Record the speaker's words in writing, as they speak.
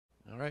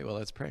right, well,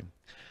 let's pray.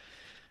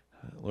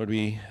 Lord,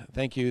 we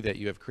thank you that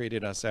you have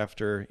created us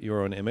after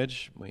your own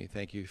image. We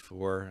thank you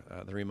for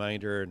the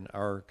reminder and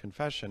our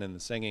confession and the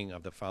singing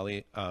of the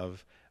folly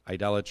of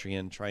idolatry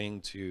and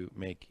trying to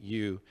make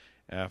you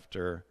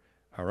after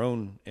our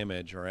own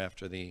image or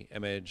after the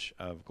image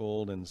of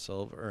gold and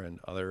silver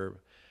and other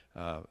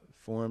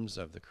forms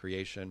of the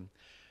creation.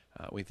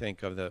 We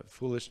think of the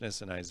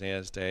foolishness in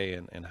Isaiah's day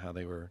and how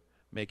they were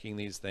making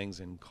these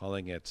things and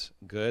calling it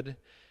good,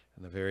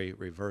 and the very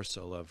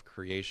reversal of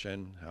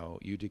creation, how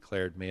you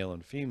declared male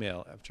and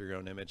female after your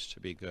own image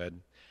to be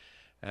good.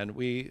 And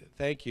we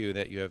thank you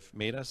that you have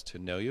made us to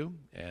know you,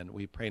 and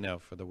we pray now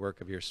for the work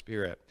of your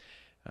Spirit,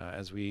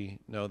 as we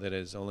know that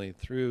it is only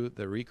through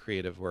the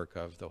recreative work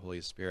of the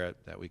Holy Spirit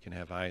that we can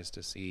have eyes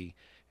to see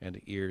and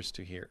ears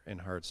to hear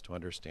and hearts to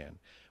understand.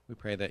 We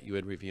pray that you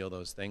would reveal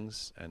those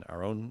things in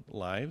our own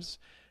lives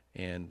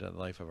and the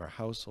life of our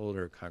household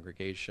or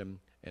congregation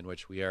in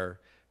which we are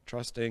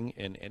trusting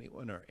in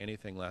anyone or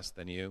anything less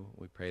than you.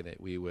 We pray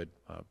that we would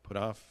put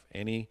off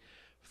any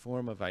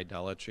form of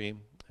idolatry,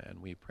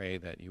 and we pray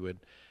that you would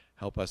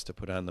help us to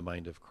put on the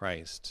mind of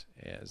Christ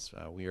as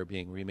we are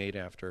being remade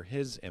after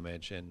his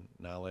image in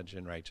knowledge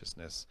and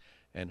righteousness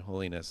and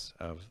holiness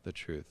of the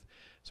truth.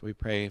 So we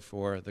pray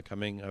for the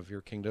coming of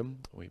your kingdom.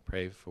 We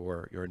pray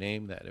for your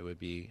name, that it would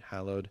be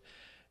hallowed,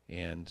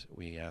 and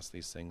we ask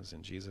these things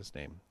in Jesus'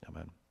 name.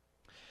 Amen.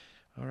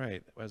 All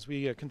right, as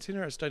we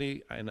continue our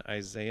study in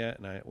Isaiah,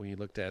 and we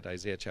looked at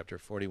Isaiah chapter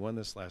 41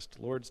 this last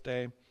Lord's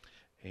Day,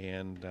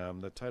 and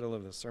the title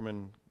of the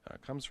sermon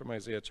comes from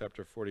Isaiah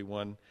chapter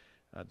 41,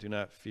 Do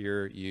Not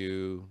Fear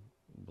You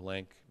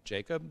blank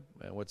Jacob.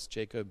 What's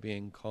Jacob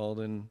being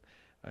called in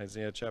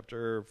Isaiah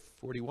chapter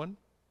 41?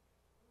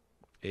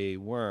 A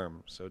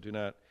worm. So do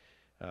not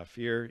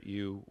fear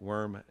you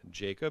worm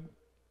Jacob.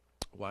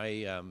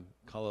 Why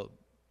call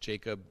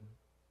Jacob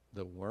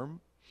the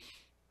worm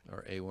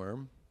or a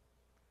worm?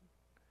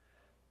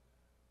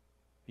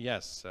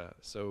 Yes,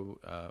 so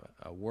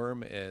a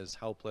worm is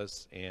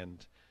helpless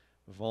and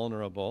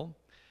vulnerable,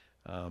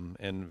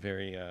 and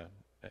very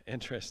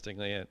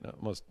interestingly and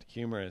most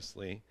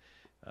humorously,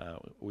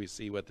 we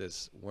see what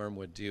this worm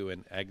would do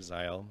in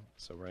exile.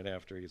 So right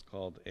after he's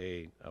called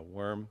a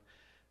worm,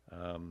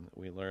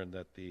 we learn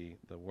that the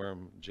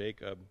worm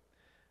Jacob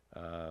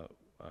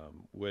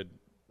would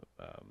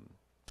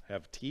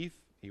have teeth.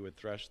 He would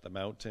thresh the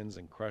mountains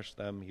and crush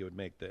them. He would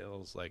make the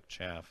hills like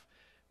chaff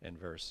in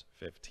verse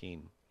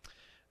 15.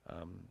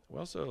 We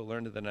also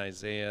learned in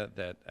Isaiah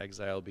that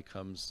exile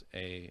becomes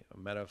a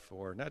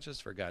metaphor, not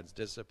just for God's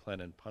discipline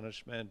and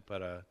punishment,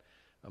 but a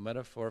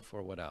metaphor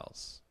for what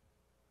else?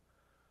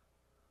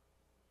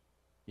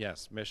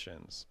 Yes,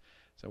 missions.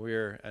 So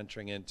we're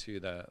entering into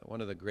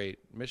one of the great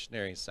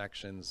missionary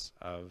sections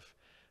of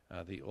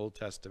the Old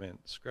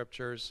Testament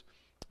scriptures,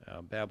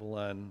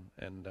 Babylon,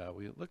 and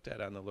we looked at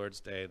on the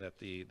Lord's Day that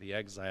the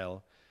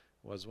exile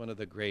was one of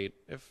the great,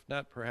 if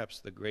not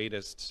perhaps the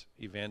greatest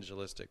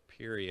evangelistic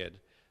period,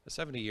 a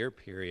 70-year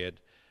period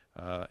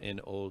in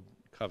Old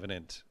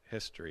Covenant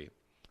history.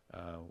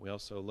 We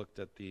also looked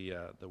at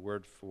the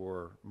word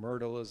for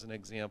myrtle as an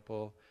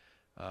example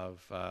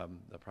of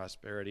the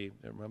prosperity.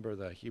 Remember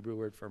the Hebrew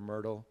word for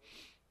myrtle?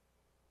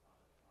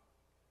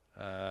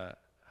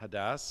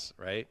 Hadass,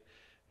 right?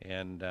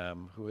 And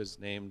who is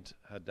named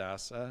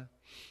Hadassah?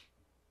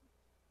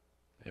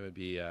 It would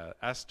be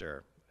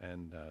Esther.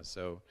 And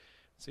so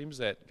it seems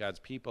that God's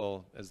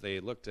people, as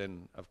they looked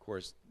in, of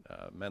course,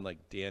 men like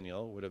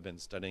Daniel would have been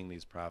studying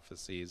these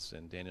prophecies,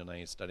 and Daniel 9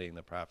 is studying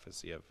the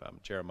prophecy of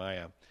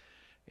Jeremiah,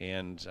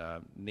 and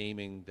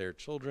naming their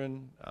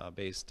children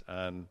based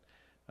on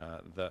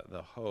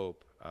the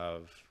hope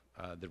of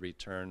the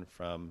return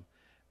from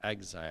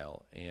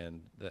exile,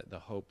 and the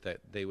hope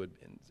that they would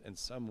in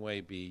some way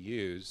be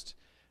used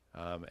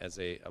as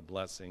a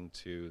blessing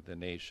to the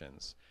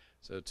nations.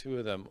 So two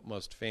of the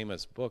most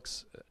famous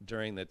books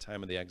during the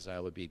time of the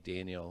exile would be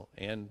Daniel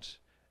and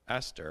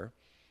Esther,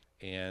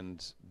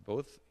 and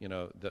both,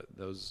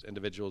 those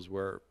individuals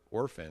were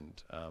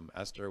orphaned.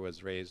 Esther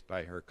was raised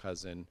by her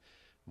cousin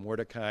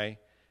Mordecai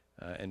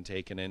and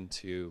taken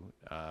into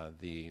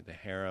the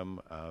harem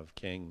of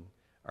King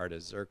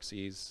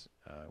Artaxerxes.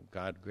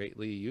 God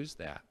greatly used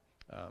that.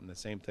 The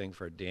same thing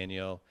for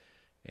Daniel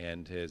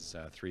and his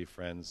three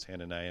friends,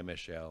 Hananiah,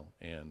 Mishael,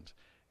 and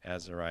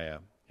Azariah.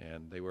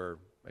 And they were,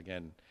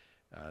 again,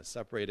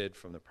 separated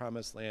from the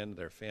promised land,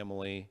 their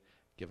family,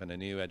 given a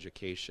new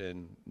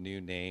education, new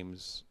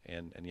names,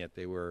 and yet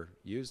they were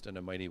used in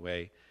a mighty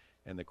way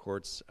in the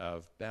courts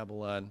of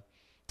Babylon,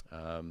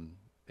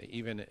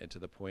 even to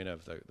the point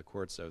of the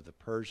courts of the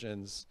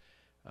Persians,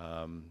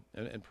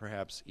 and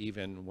perhaps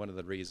even one of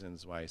the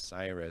reasons why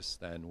Cyrus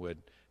then would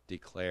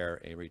declare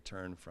a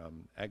return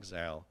from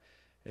exile.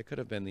 It could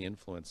have been the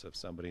influence of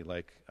somebody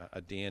like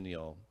a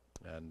Daniel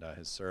and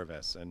his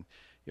service. And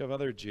you have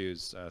other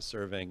Jews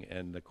serving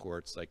in the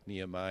courts like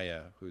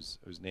Nehemiah, whose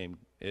name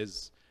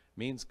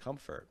means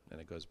comfort,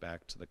 and it goes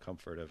back to the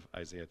comfort of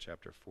Isaiah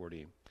chapter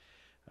 40.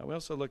 We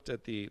also looked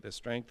at the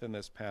strength in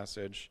this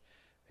passage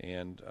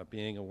and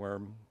being a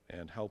worm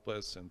and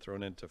helpless and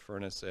thrown into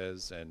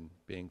furnaces and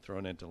being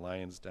thrown into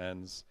lions'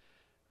 dens,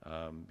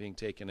 being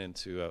taken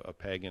into a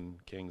pagan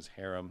king's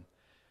harem.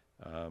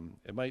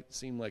 It might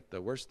seem like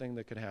the worst thing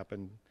that could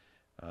happen,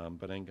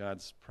 but in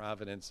God's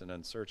providence and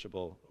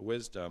unsearchable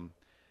wisdom,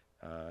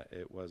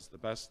 it was the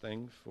best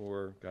thing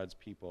for God's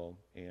people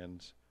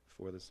and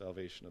for the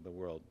salvation of the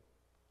world.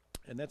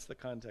 And that's the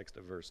context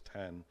of verse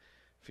 10.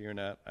 Fear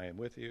not, I am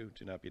with you.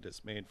 Do not be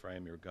dismayed, for I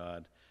am your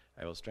God.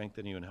 I will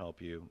strengthen you and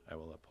help you. I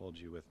will uphold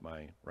you with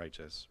my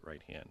righteous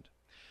right hand.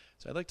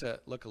 So I'd like to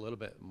look a little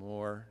bit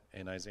more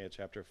in Isaiah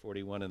chapter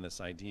 41 in this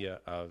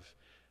idea of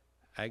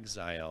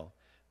exile,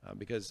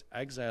 because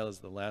exile is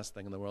the last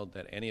thing in the world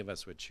that any of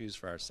us would choose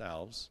for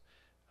ourselves,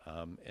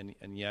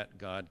 and yet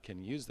God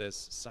can use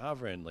this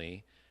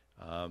sovereignly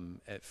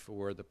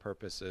for the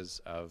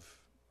purposes of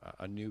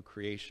a new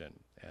creation.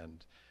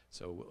 And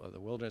so the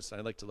wilderness,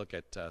 I'd like to look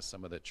at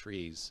some of the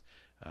trees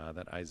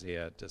that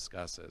Isaiah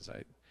discusses.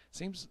 It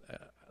seems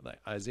like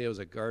Isaiah was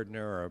a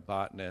gardener or a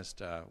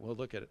botanist. We'll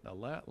look at a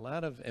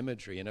lot of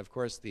imagery, and of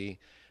course the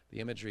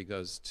imagery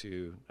goes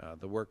to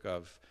the work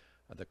of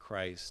the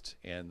Christ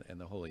and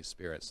the Holy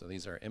Spirit. So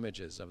these are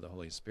images of the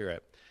Holy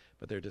Spirit,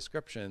 but they're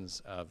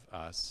descriptions of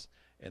us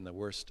in the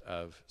worst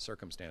of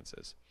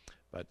circumstances.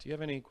 But do you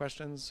have any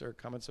questions or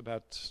comments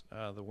about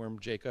the worm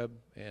Jacob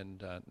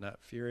and not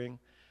fearing?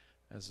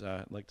 As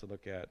I'd like to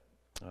look at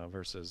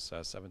verses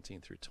 17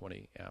 through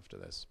 20 after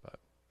this. But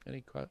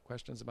any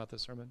questions about the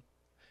sermon?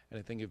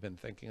 Anything you've been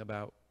thinking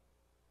about?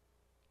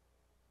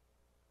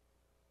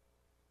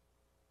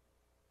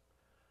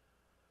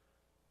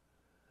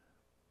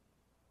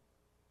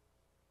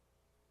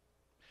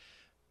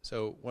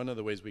 So one of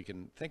the ways we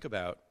can think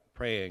about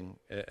praying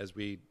as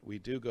we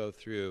do go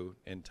through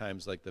in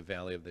times like the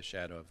valley of the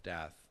shadow of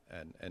death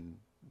and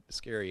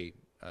scary,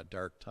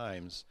 dark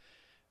times,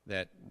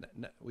 that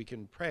we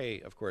can pray,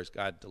 of course,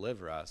 God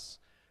deliver us,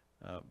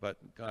 but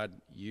God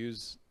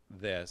use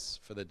this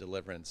for the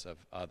deliverance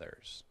of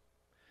others.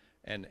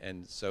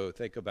 And so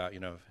think about,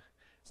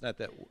 it's not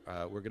that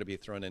we're going to be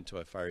thrown into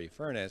a fiery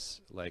furnace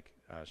like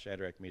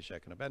Shadrach,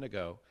 Meshach, and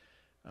Abednego,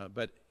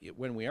 but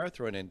when we are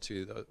thrown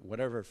into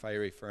whatever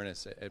fiery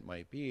furnace it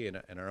might be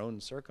in our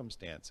own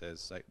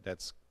circumstances,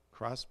 that's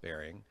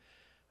cross-bearing,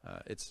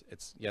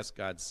 it's yes,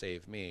 God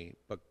save me,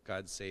 but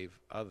God save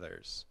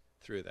others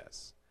through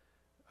this.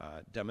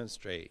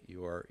 Demonstrate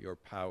your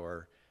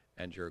power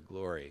and your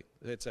glory.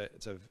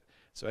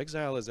 So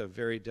exile is a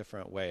very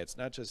different way. It's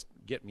not just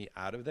get me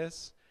out of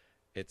this.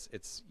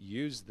 It's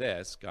use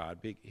this, God.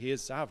 He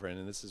is sovereign,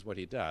 and this is what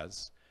he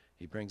does.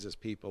 He brings his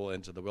people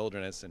into the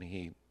wilderness, and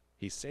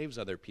he saves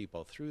other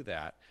people through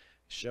that,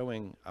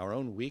 showing our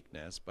own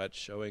weakness, but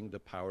showing the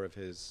power of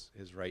his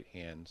right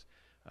hand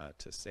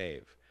to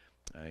save.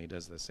 He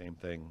does the same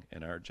thing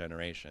in our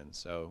generation.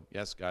 So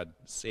yes, God,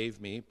 save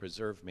me,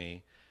 preserve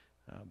me,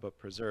 but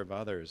preserve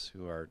others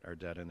who are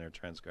dead in their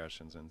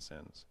transgressions and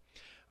sins.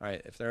 All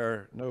right, if there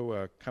are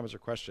no comments or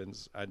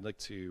questions, I'd like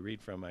to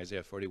read from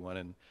Isaiah 41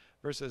 and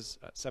verses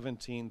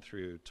 17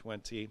 through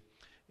 20.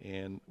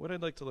 And what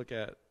I'd like to look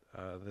at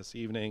this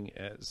evening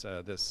is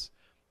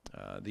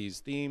these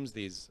themes,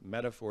 these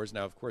metaphors.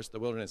 Now, of course, the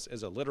wilderness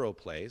is a literal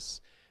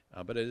place,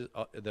 but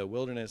the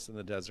wilderness in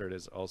the desert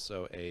is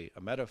also a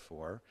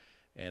metaphor.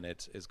 And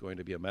it is going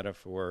to be a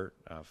metaphor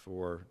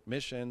for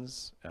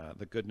missions,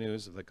 the good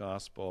news of the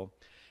gospel.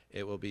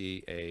 It will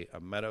be a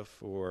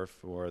metaphor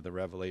for the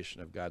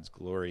revelation of God's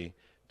glory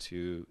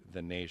to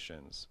the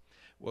nations.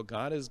 What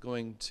God is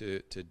going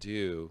to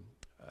do,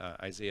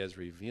 Isaiah is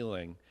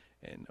revealing,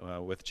 and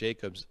with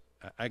Jacob's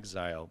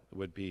exile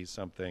would be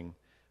something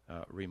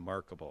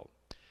remarkable.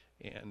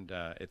 And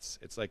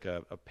it's like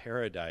a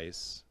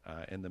paradise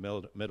in the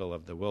middle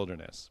of the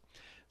wilderness.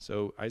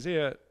 So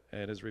Isaiah,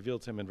 it is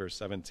revealed to him in verse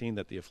 17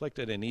 that the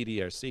afflicted and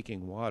needy are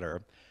seeking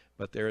water,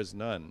 but there is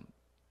none,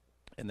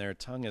 and their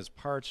tongue is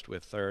parched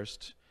with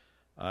thirst.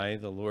 I,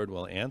 the Lord,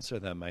 will answer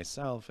them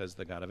myself, as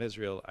the God of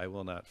Israel. I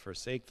will not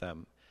forsake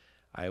them.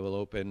 I will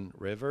open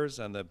rivers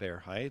on the bare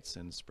heights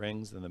and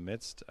springs in the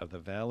midst of the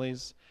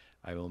valleys.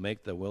 I will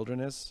make the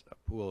wilderness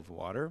a pool of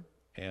water,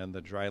 and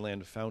the dry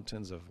land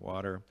fountains of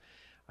water.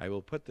 I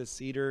will put the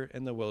cedar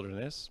in the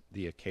wilderness,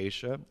 the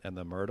acacia and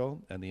the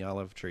myrtle and the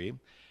olive tree.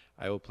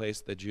 I will place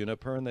the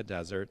juniper in the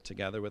desert,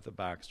 together with the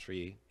box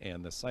tree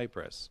and the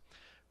cypress,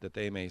 that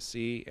they may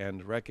see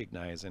and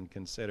recognize and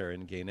consider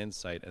and gain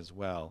insight as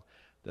well,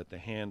 that the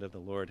hand of the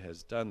Lord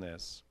has done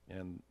this,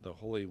 and the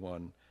Holy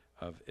One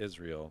of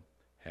Israel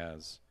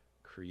has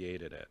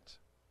created it.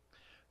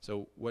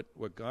 So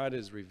what God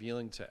is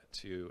revealing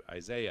to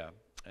Isaiah,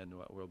 and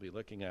what we'll be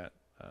looking at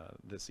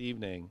this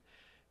evening,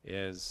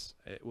 is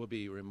it will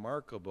be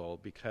remarkable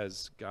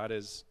because God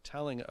is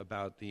telling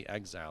about the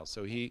exile.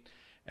 So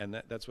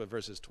and that's what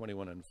verses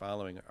 21 and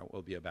following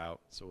will be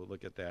about. So we'll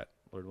look at that,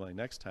 Lord willing,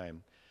 next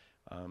time.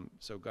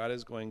 So God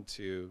is going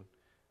to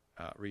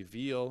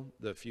reveal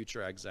the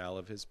future exile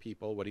of his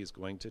people, what he's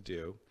going to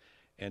do,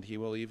 and he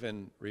will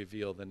even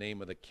reveal the name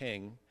of the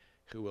king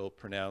who will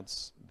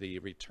pronounce the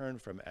return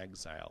from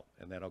exile,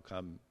 and that'll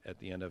come at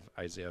the end of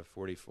Isaiah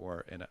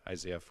 44 and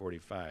Isaiah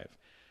 45.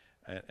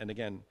 And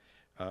again,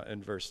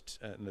 in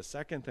the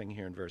second thing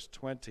here in verse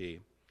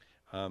 20,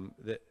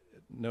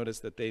 notice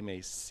that they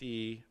may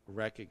see,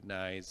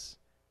 recognize,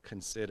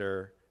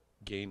 consider,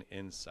 gain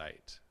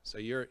insight. So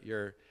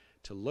you're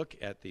to look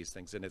at these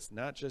things, and it's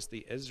not just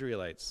the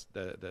Israelites,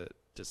 the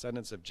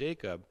descendants of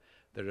Jacob,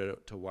 that are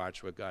to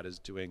watch what God is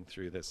doing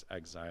through this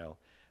exile.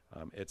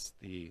 It's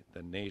the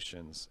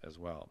nations as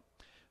well.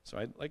 So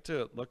I'd like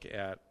to look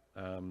at,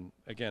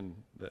 again,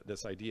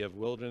 this idea of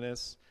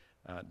wilderness,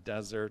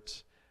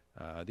 desert.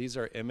 These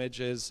are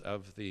images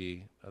of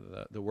the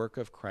work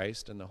of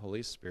Christ and the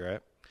Holy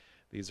Spirit.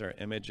 These are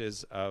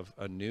images of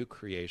a new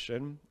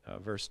creation.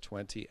 Verse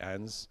 20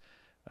 ends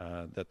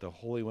that the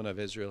Holy One of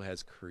Israel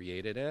has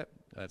created it.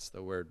 That's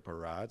the word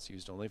bara. It's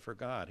used only for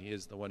God. He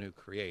is the one who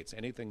creates.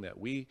 Anything that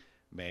we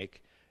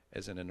make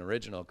isn't an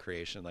original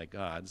creation like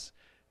God's.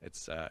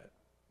 It's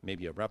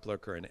maybe a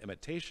replica or an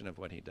imitation of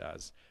what he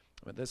does.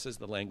 But this is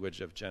the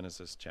language of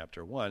Genesis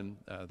chapter 1,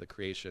 the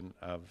creation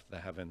of the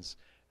heavens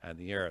and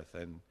the earth.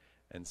 And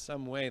in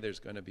some way, there's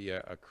going to be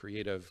a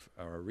creative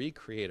or a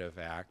recreative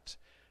act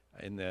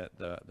in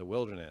the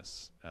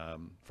wilderness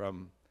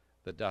from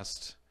the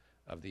dust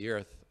of the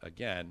earth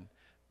again,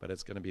 but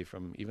it's going to be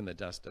from even the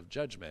dust of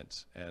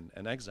judgment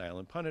and exile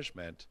and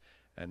punishment,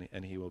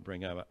 and he will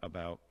bring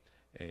about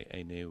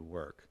a new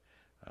work.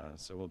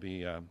 So we'll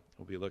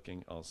be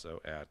looking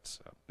also at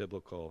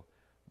biblical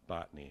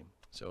botany.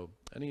 So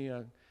any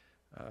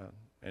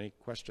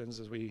questions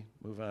as we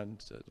move on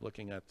to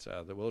looking at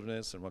the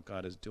wilderness and what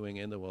God is doing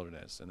in the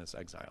wilderness in this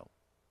exile?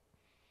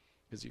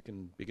 Because you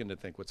can begin to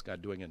think, what's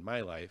God doing in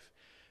my life?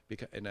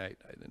 And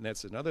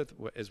that's another,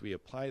 as we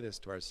apply this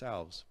to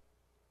ourselves,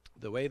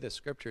 the way the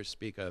scriptures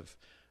speak of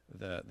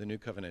the New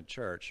Covenant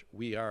church,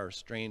 we are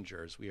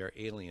strangers, we are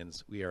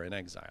aliens, we are in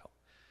exile.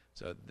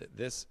 So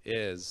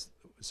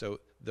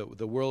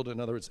the world, in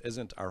other words,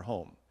 isn't our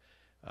home.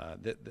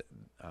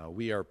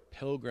 We are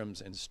pilgrims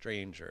and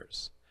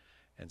strangers.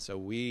 And so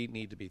we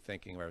need to be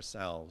thinking of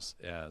ourselves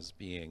as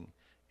being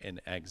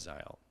in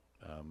exile.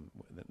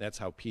 That's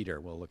how Peter,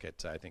 we'll look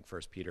at, I think,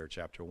 1 Peter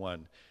chapter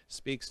 1,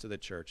 speaks to the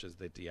church as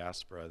the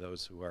diaspora,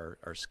 those who are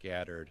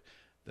scattered,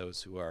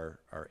 those who are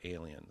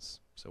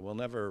aliens. So we'll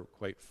never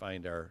quite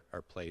find our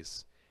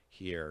place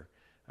here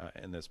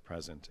in this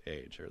present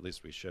age, or at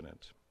least we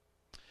shouldn't.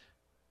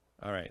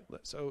 All right,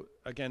 so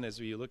again,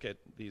 as we look at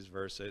these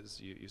verses,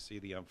 you see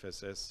the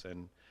emphasis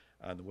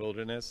on the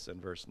wilderness in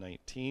verse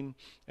 19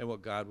 and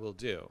what God will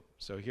do.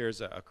 So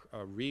here's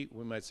we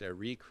might say a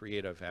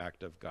recreative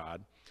act of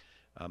God.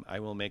 I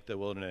will make the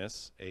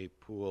wilderness a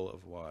pool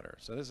of water.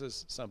 So this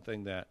is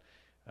something that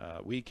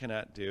we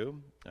cannot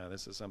do.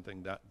 This is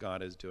something that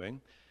God is doing.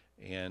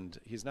 And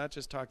he's not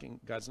just talking,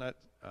 God's not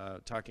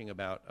talking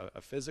about a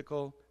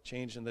physical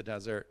change in the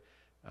desert.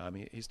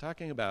 He's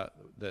talking about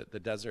the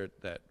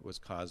desert that was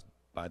caused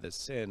by the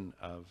sin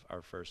of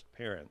our first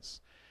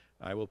parents.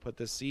 I will put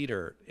the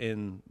cedar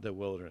in the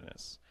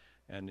wilderness.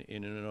 And you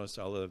notice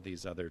all of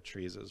these other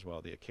trees as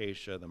well, the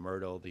acacia, the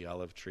myrtle, the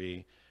olive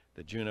tree,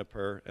 the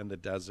juniper, and the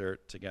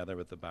desert, together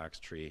with the box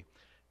tree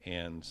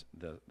and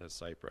the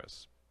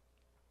cypress.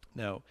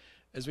 Now,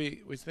 as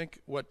we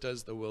think, what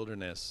does the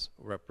wilderness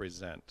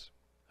represent?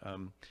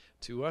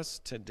 To us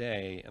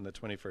today in the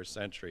 21st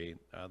century,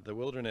 the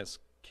wilderness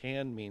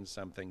can mean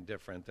something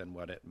different than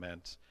what it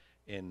meant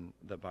in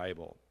the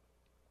Bible.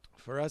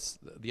 For us,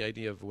 the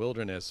idea of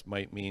wilderness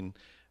might mean,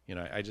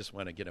 I just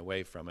want to get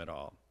away from it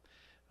all.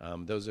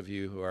 Those of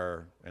you who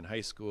are in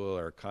high school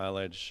or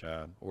college,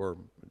 or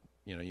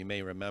you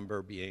may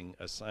remember being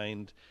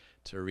assigned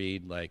to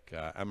read like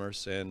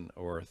Emerson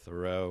or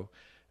Thoreau,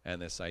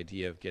 and this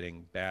idea of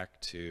getting back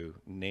to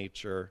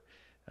nature,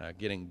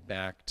 getting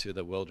back to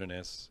the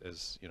wilderness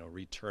is,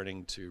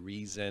 returning to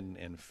reason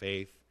and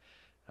faith,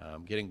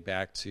 getting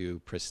back to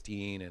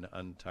pristine and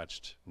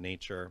untouched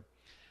nature.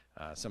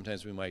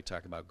 Sometimes we might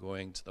talk about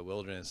going to the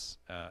wilderness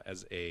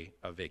as a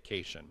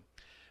vacation.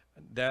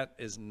 That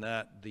is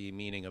not the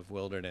meaning of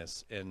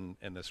wilderness in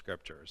the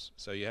scriptures.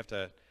 So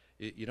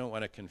you don't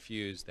want to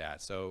confuse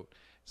that. So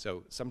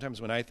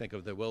sometimes when I think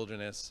of the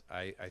wilderness,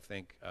 I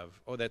think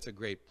of, that's a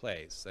great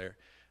place.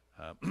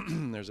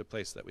 There's a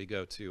place that we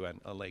go to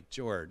on Lake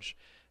George,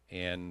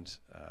 and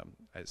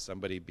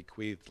somebody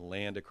bequeathed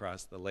land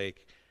across the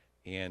lake,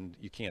 and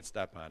you can't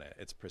step on it.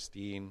 It's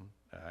pristine.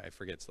 I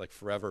forget, it's like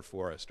forever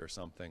forest or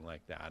something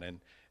like that, and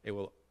it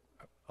will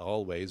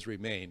always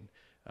remain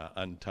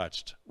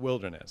untouched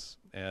wilderness.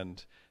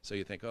 And so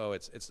you think,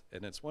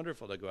 it's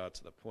wonderful to go out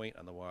to the point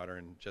on the water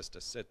and just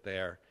to sit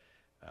there.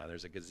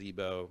 There's a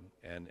gazebo,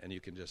 and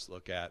you can just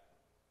look at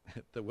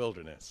the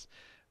wilderness.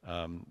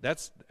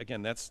 That's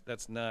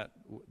not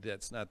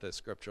the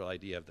scriptural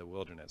idea of the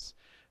wilderness.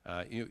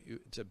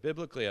 To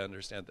biblically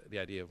understand the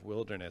idea of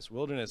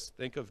wilderness,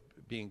 think of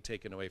being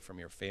taken away from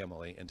your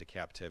family into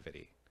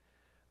captivity.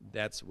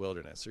 That's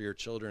wilderness. So your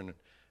children,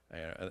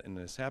 and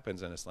this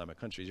happens in Islamic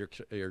countries,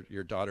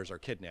 your daughters are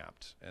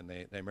kidnapped, and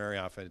they marry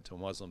off into a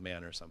Muslim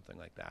man or something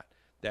like that.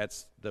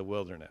 That's the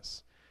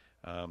wilderness.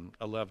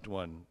 A loved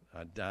one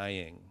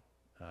dying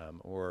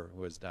or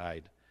who has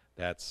died,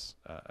 that's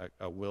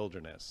a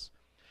wilderness.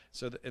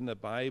 So in the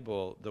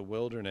Bible, the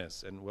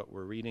wilderness, and what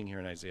we're reading here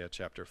in Isaiah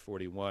chapter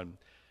 41,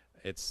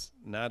 it's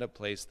not a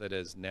place that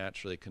is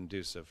naturally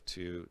conducive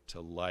to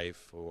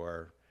life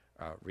or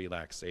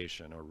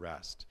relaxation or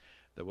rest.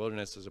 The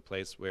wilderness is a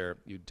place where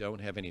you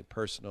don't have any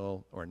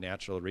personal or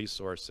natural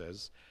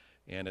resources,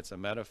 and it's a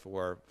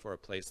metaphor for a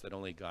place that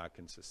only God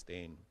can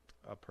sustain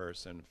a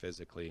person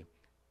physically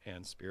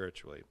and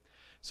spiritually.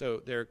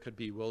 So there could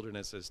be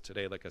wildernesses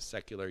today like a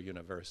secular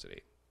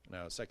university.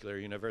 Now, a secular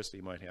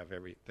university might have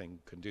everything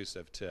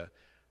conducive to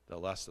the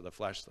lust of the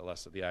flesh, the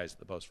lust of the eyes,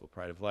 the boastful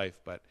pride of life,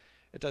 but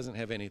it doesn't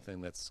have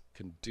anything that's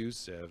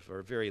conducive,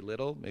 or very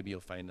little. Maybe you'll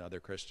find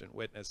other Christian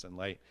witness and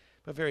light,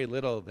 but very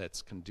little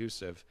that's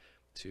conducive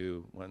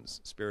to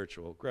one's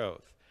spiritual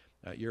growth.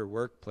 Your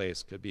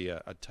workplace could be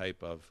a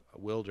type of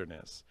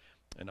wilderness.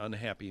 An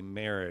unhappy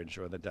marriage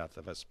or the death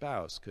of a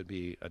spouse could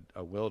be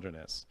a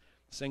wilderness.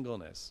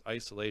 Singleness,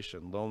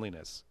 isolation,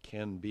 loneliness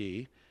can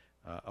be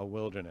a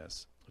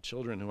wilderness.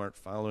 Children who aren't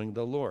following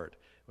the Lord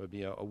would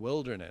be a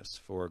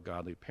wilderness for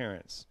godly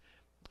parents.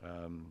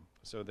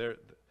 So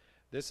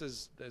this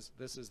is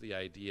the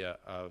idea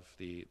of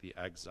the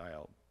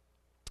exile.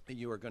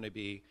 You are going to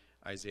be,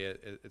 Isaiah,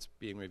 it's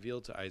being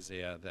revealed to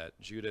Isaiah that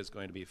Judah is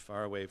going to be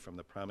far away from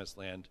the promised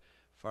land,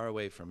 far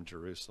away from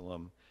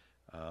Jerusalem,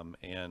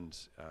 and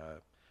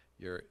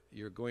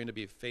you're going to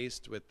be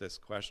faced with this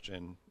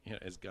question,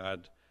 is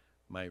God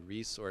my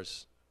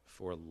resource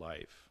for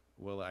life?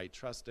 Will I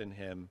trust in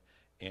him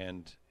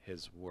and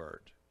his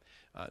word?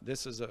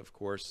 This is, of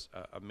course,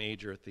 a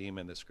major theme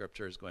in the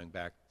scriptures, going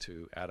back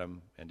to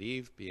Adam and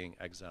Eve being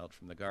exiled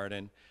from the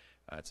garden.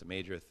 It's a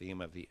major theme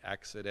of the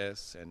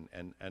Exodus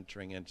and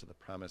entering into the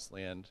promised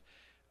land.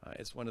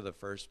 It's one of the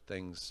first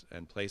things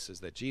and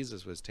places that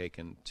Jesus was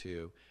taken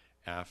to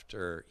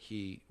after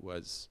he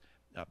was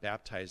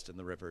baptized in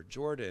the river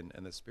Jordan,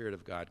 and the Spirit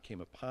of God came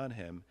upon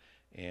him,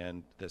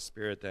 and the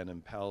Spirit then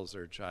impels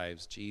or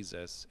drives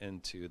Jesus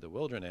into the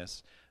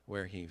wilderness,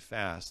 where he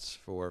fasts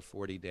for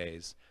 40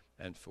 days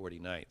and 40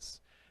 nights.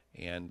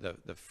 And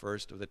the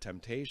first of the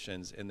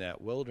temptations in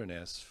that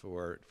wilderness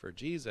for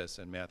Jesus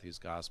in Matthew's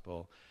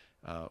gospel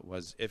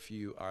was, if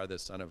you are the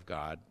Son of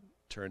God,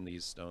 turn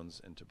these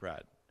stones into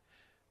bread.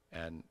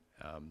 And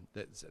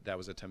that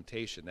was a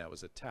temptation. That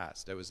was a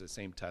test. That was the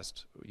same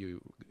test,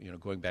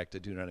 going back to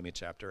Deuteronomy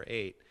chapter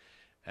 8.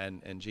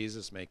 And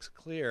Jesus makes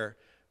clear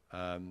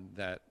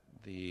that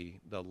the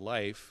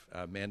life,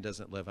 man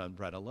doesn't live on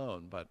bread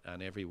alone, but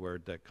on every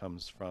word that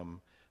comes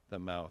from the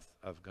mouth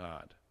of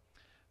God.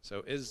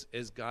 So is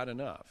God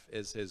enough?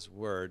 Is his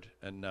word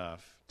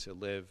enough to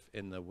live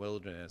in the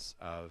wilderness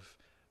of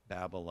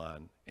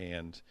Babylon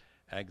and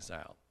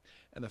exile?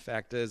 And the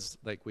fact is,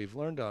 like we've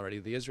learned already,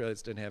 the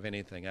Israelites didn't have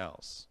anything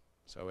else.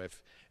 So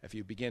if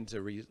you begin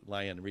to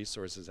rely on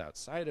resources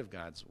outside of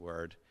God's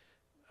word,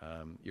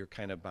 you're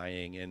kind of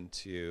buying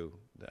into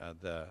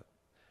the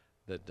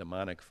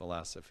demonic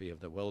philosophy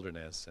of the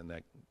wilderness, and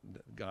that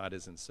God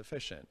isn't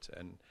sufficient,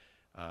 and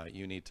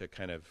you need to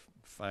kind of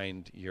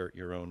find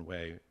your own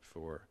way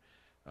for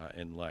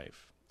in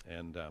life.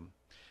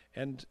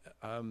 And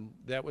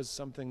that was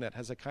something that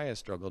Hezekiah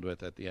struggled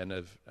with at the end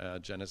of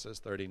Isaiah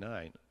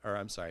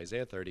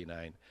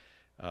 39.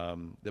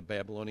 The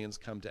Babylonians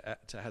come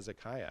to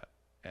Hezekiah,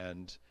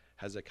 and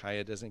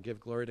Hezekiah doesn't give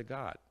glory to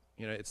God.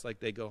 It's like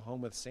they go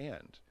home with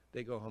sand.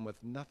 They go home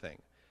with nothing.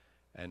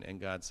 And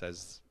God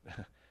says,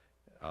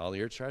 all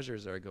your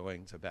treasures are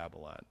going to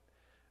Babylon.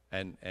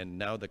 And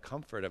now the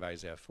comfort of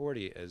Isaiah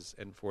 40 is,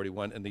 and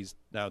 41, and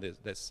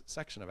this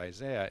section of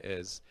Isaiah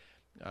is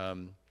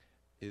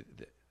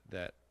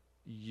that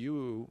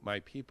you, my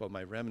people,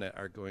 my remnant,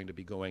 are going to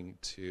be going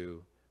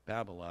to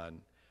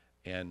Babylon,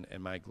 and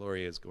my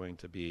glory is going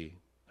to be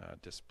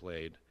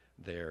displayed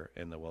there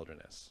in the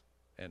wilderness.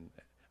 And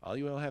all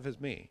you will have is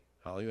me.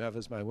 All you have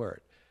is my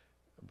word.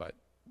 But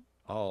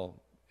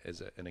all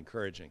is an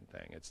encouraging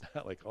thing. It's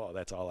not like, oh,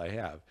 that's all I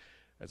have.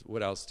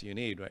 What else do you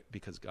need? Right?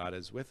 Because God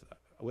is with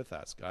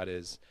us. God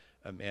is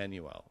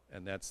Emmanuel,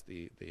 and that's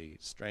the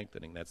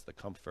strengthening. That's the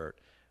comfort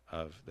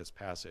of this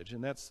passage,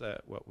 and that's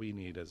what we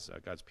need as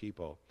God's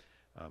people,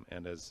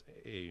 and as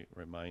a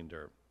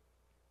reminder.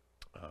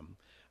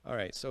 All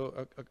right,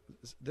 so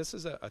this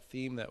is a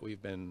theme that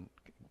we've been,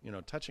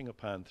 touching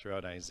upon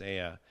throughout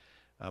Isaiah.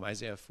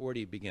 Isaiah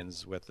 40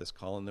 begins with this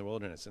call in the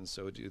wilderness, and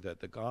so do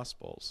the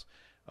Gospels,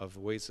 of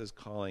voices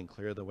calling,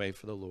 clear the way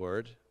for the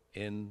Lord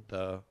in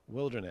the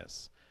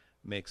wilderness,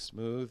 make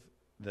smooth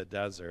the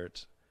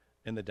desert,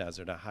 in the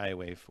desert a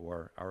highway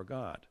for our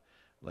God.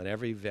 Let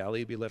every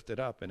valley be lifted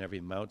up, and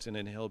every mountain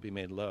and hill be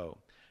made low,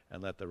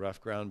 and let the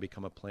rough ground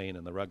become a plain,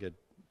 and the rugged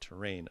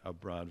terrain a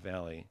broad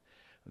valley.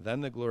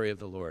 Then the glory of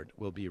the Lord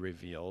will be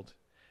revealed,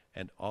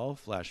 and all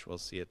flesh will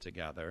see it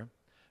together,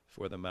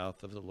 for the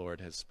mouth of the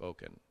Lord has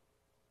spoken.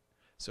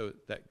 So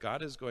that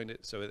God is going to,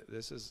 so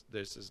this is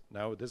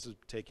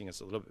taking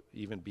us a little bit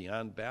even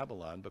beyond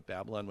Babylon, but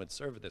Babylon would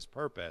serve this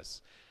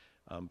purpose.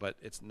 But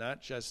it's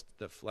not just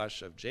the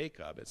flesh of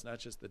Jacob. It's not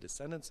just the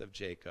descendants of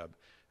Jacob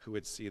who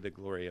would see the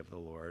glory of the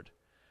Lord.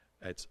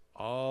 It's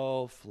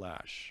all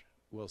flesh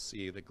will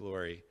see the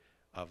glory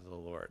of the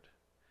Lord.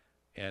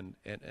 And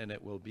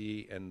it will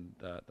be in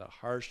the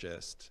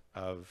harshest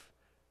of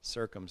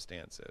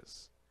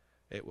circumstances.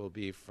 It will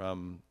be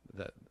from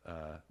the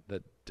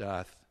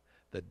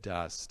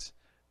dust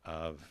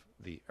of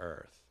the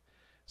earth.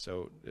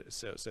 So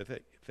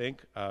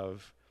think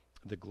of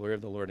the glory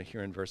of the Lord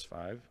here in verse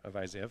 5 of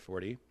Isaiah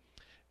 40,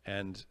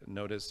 and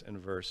notice in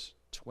verse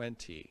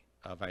 20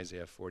 of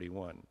Isaiah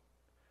 41,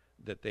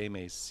 that they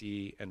may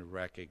see and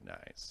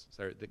recognize.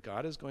 So that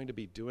God is going to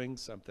be doing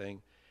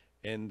something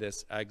in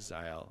this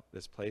exile,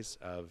 this place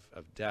of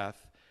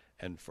death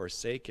and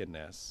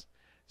forsakenness,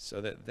 so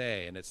that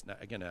they, and it's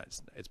not, again,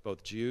 it's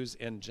both Jews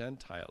and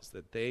Gentiles,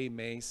 that they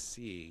may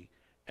see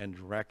and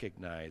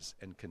recognize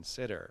and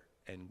consider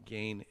and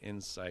gain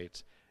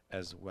insight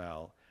as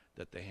well,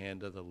 that the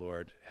hand of the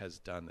Lord has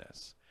done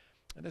this.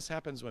 And this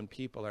happens when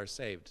people are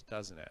saved,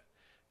 doesn't it?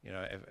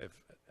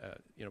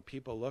 If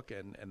people look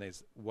and they,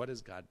 what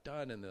has God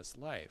done in this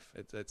life?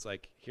 It's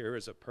like, here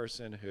is a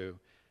person who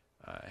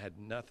had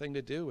nothing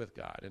to do with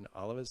God, and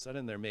all of a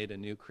sudden they're made a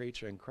new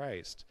creature in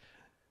Christ.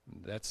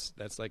 That's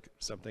like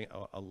something,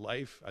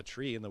 a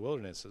tree in the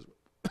wilderness is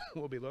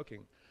we'll be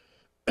looking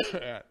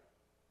at.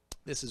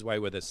 This is why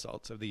we're the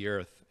salt of the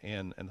earth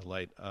and the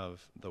light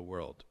of the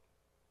world.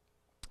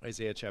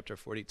 Isaiah chapter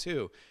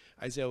 42,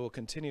 Isaiah will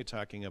continue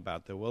talking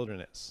about the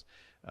wilderness.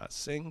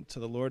 Sing to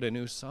the Lord a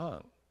new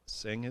song.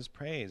 Sing his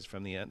praise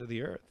from the end of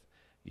the earth.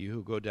 You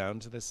who go down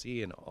to the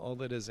sea and all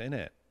that is in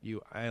it,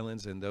 you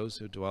islands and those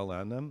who dwell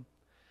on them.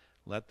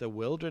 Let the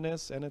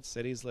wilderness and its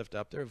cities lift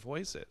up their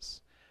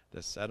voices.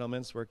 The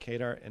settlements where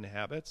Kedar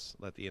inhabits,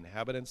 let the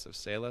inhabitants of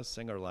Selah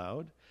sing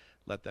aloud.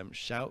 Let them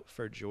shout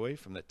for joy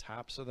from the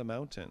tops of the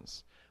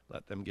mountains.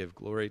 Let them give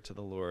glory to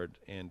the Lord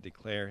and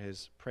declare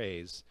his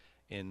praise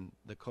in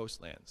the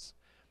coastlands.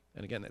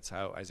 And again, that's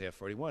how Isaiah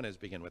 41 is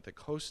begin with the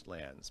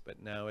coastlands,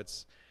 but now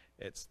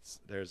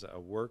there's a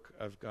work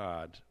of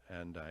God,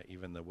 and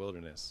even the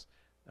wilderness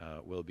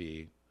will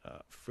be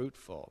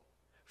fruitful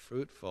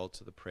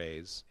to the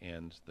praise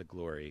and the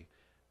glory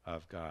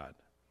of God.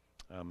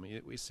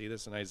 We see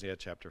this in Isaiah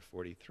chapter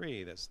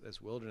 43, this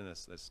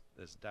wilderness,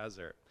 this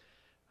desert.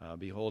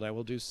 Behold, I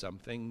will do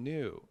something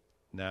new.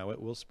 Now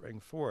it will spring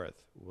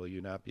forth. Will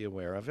you not be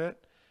aware of it?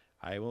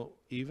 I will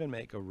even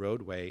make a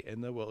roadway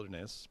in the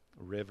wilderness,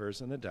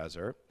 rivers in the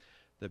desert.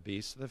 The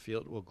beasts of the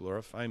field will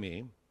glorify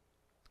me,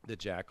 the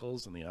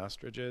jackals and the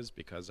ostriches,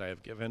 because I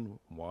have given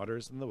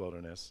waters in the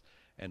wilderness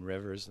and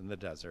rivers in the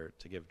desert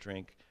to give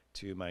drink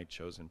to my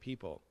chosen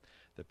people.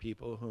 The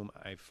people whom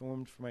I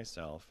formed for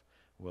myself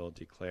will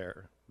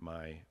declare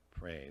my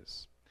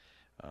praise.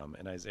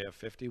 In Isaiah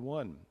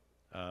 51,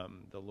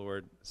 the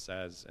Lord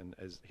says, and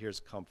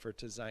here's comfort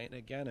to Zion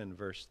again in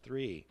verse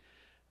 3.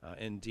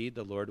 Indeed,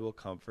 the Lord will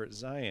comfort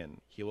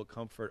Zion. He will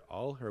comfort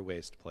all her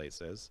waste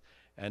places,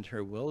 and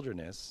her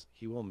wilderness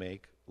he will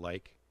make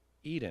like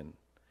Eden,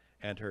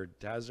 and her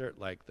desert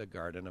like the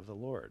garden of the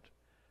Lord.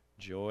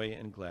 Joy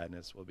and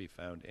gladness will be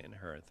found in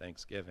her,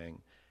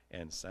 thanksgiving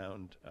and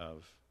sound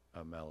of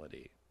a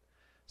melody.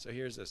 So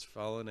here's this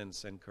fallen and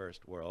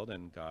sin-cursed world,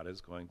 and God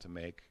is going to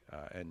make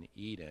an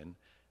Eden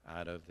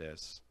out of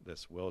this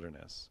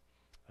wilderness.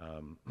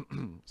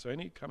 So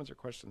any comments or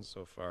questions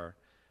so far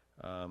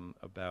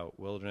about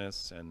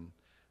wilderness? And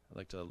I'd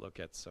like to look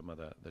at some of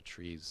the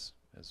trees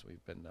as we've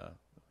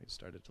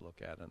started to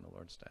look at on the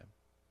Lord's Day.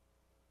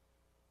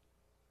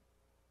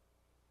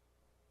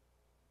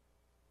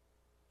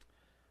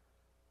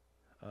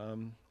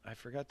 I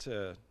forgot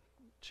to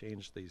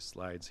change these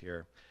slides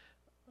here.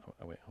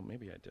 Oh wait,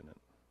 maybe I didn't.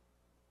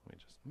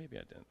 Maybe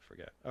I didn't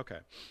forget. Okay,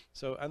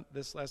 so on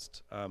this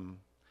last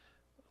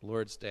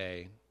Lord's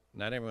Day,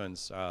 not everyone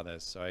saw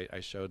this, so I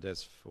showed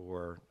this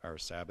for our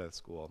Sabbath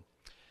school.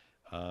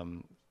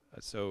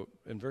 So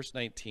in verse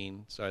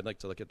 19, so I'd like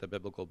to look at the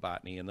biblical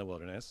botany in the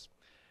wilderness.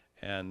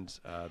 And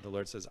the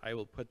Lord says, I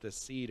will put the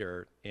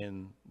cedar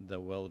in the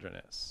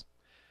wilderness.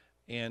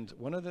 And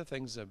one of the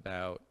things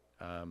about,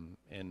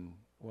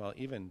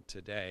 even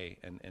today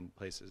in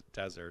places,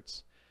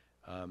 deserts,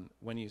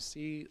 when you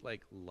see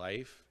like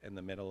life in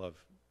the middle of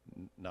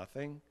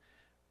nothing,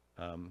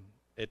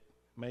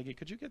 Maggie,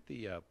 could you get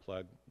the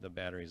plug? The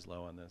battery's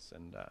low on this,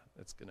 and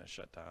it's going to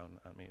shut down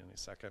on me in a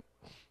second.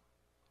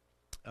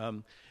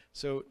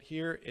 So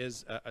here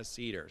is a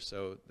cedar.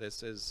 So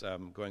this is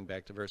going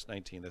back to verse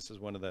 19. This is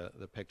one of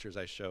the pictures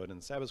I showed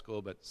in Sabbath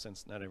school, but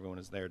since not everyone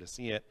is there to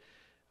see it,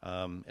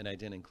 and I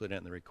didn't include it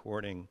in the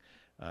recording,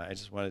 I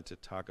just wanted to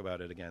talk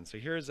about it again. So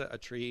here's a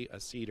tree, a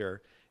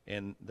cedar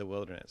in the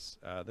wilderness.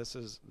 This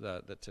is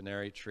the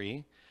Teneri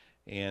tree,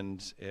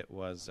 and it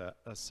was a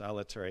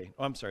solitary,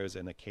 it was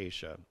an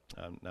acacia,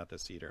 not the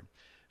cedar.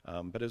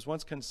 But it was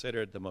once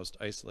considered the most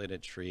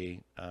isolated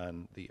tree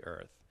on the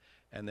earth.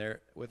 And they're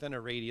within a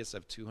radius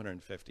of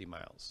 250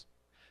 miles.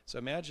 So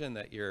imagine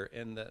that you're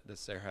in the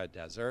Sahara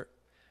Desert,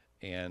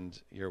 and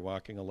you're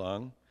walking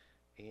along,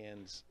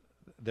 and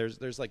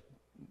there's like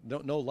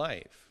no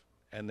life.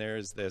 and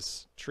there's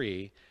this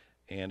tree,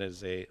 and it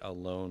is a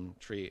lone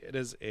tree. It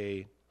is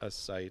a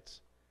sight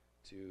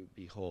to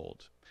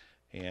behold.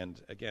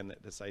 And again,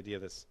 this idea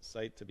of this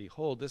sight to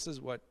behold, this is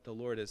what the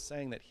Lord is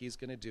saying that he's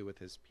going to do with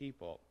his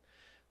people.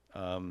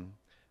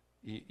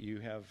 You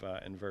have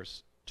in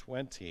verse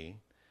 20,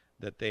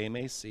 that they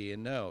may see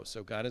and know.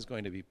 So God is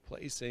going to be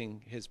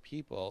placing his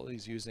people.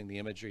 He's using the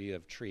imagery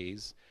of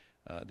trees.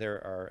 There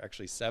are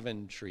actually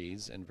 7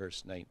 trees in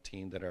verse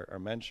 19 that are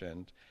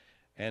mentioned.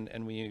 And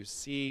when you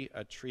see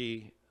a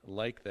tree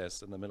like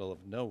this in the middle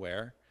of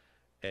nowhere,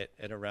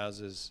 it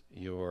arouses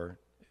your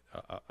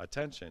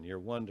attention, your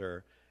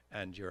wonder,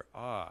 and your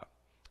awe.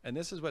 And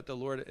this is what the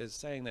Lord is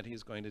saying that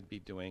he's going to be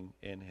doing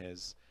in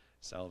his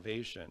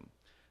salvation.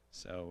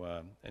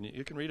 So, and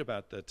you can read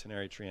about the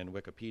Tenary tree in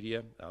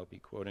Wikipedia. I'll be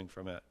quoting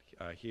from it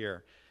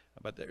here.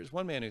 But there's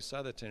one man who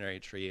saw the Tenary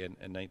tree in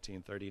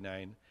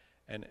 1939.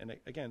 And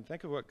again,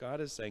 think of what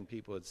God is saying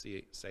people would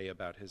say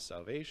about his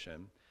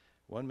salvation.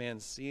 One man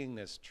seeing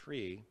this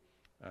tree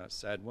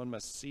said, one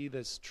must see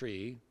this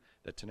tree,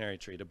 the Tenary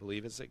tree, to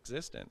believe its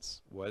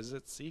existence. What is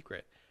its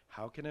secret?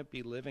 How can it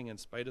be living in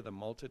spite of the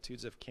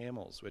multitudes of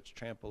camels which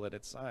trample at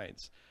its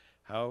sides?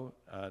 How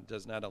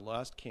does not a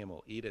lost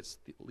camel eat its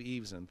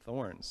leaves and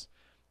thorns?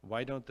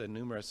 Why don't the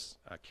numerous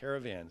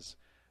caravans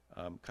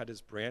cut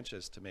its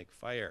branches to make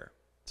fire,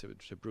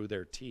 to brew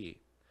their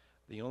tea?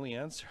 The only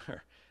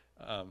answer,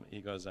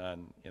 he goes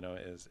on,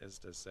 is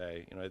to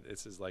say,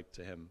 this is like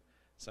to him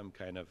some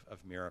kind of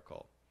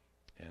miracle.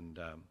 And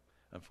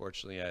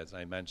unfortunately, as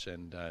I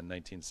mentioned, in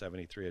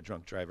 1973, a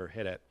drunk driver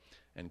hit it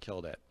and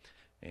killed it.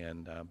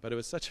 And but it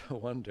was such a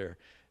wonder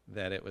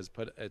that it was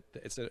put.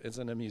 It's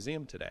in a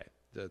museum today.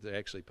 They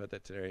actually put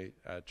that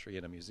tree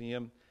in a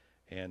museum,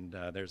 and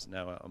there's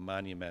now a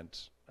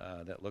monument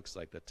that looks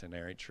like the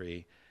Tenary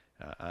tree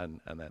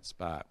on that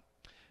spot.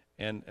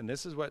 And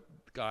this is what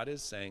God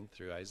is saying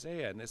through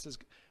Isaiah. And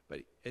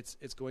but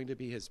it's going to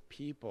be his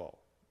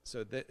people.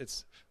 So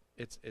that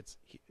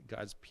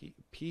God's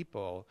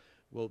people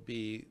will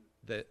be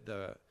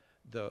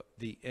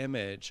the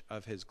image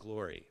of his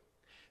glory.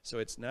 So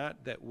it's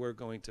not that we're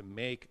going to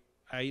make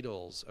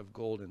idols of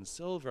gold and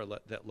silver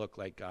that look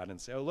like God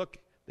and say, oh, look,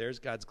 there's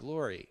God's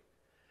glory.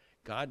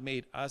 God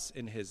made us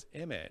in his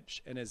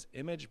image, and as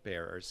image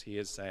bearers, he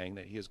is saying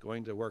that he is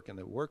going to work, and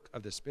the work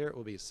of the Spirit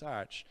will be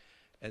such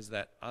as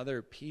that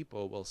other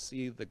people will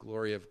see the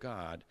glory of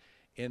God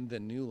in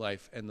the new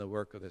life and the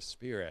work of the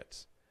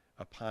Spirit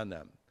upon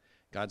them.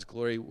 God's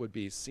glory would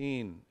be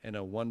seen in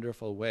a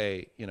wonderful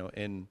way,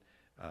 in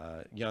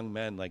young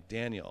men like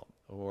Daniel,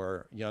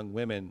 or young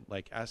women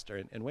like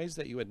Esther, in ways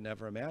that you would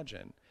never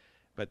imagine.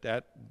 But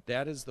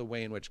that is the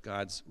way in which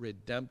God's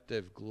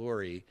redemptive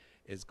glory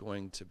is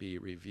going to be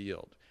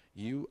revealed.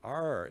 You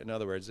are, in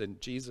other words, and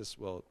Jesus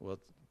will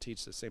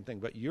teach the same thing,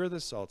 but you're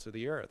the salt of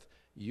the earth.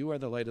 You are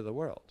the light of the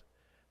world.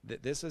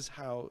 This is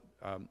how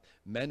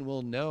men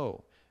will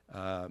know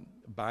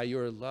by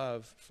your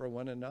love for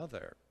one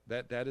another.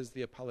 That is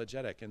the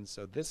apologetic. And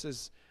so this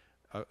is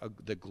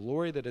the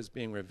glory that is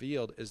being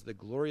revealed is the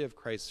glory of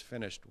Christ's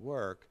finished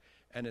work,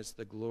 and it's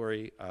the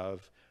glory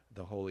of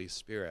the Holy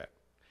Spirit.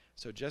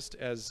 So just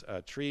as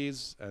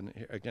trees, and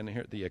again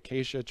here the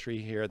acacia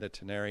tree here, the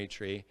Tenary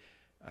tree,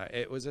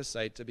 it was a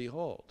sight to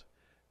behold.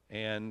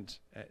 And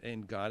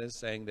God is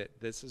saying that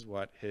this is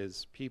what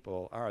his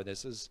people are.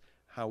 This is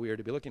how we are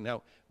to be looking.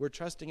 Now, we're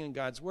trusting in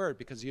God's word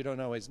because you don't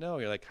always know.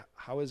 You're like,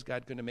 how is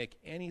God going to make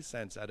any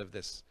sense out of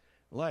this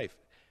life?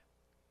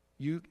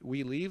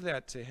 We leave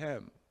that to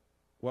him.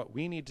 What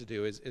we need to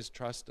do is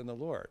trust in the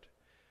Lord.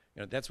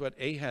 That's what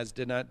Ahaz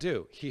did not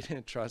do. He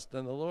didn't trust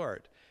in the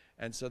Lord.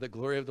 And so the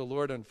glory of the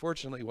Lord,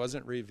 unfortunately,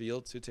 wasn't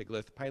revealed to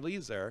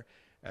Tiglath-Pileser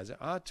as it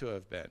ought to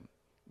have been.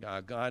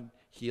 God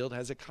healed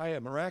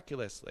Hezekiah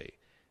miraculously,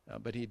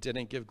 but he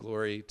didn't give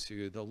glory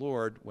to the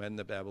Lord when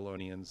the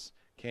Babylonians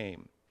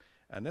came.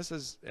 And this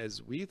is,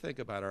 as we think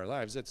about our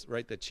lives, it's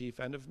right the chief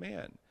end of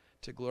man,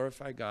 to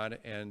glorify God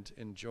and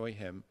enjoy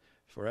him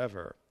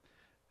forever.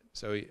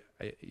 So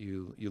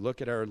you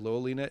look at our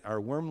lowliness,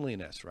 our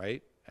wormliness,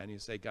 right? And you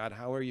say, God,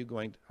 how are you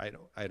going to,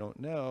 I don't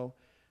know.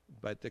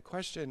 But the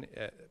question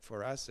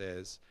for us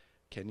is,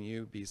 can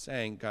you be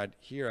saying, God,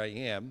 here I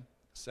am,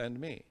 send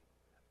me.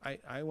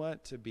 I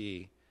want to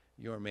be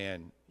your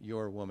man,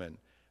 your woman,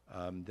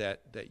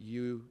 that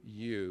you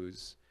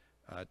use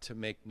to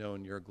make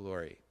known your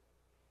glory.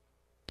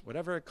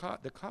 Whatever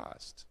the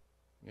cost.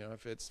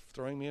 If it's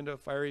throwing me into a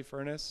fiery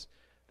furnace,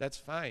 that's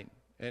fine.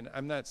 And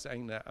I'm not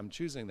saying that I'm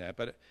choosing that,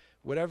 but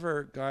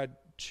whatever God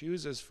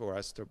chooses for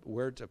us,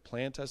 where to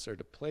plant us or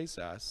to place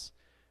us,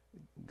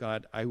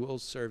 God, I will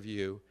serve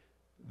you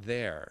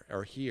there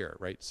or here,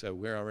 right? So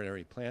we're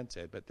already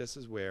planted, but this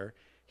is where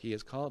he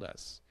has called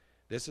us.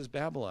 This is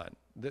Babylon.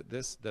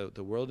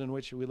 The world in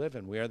which we live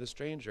in. We are the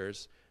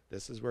strangers.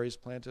 This is where he's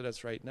planted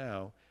us right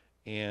now.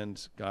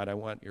 And God, I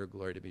want your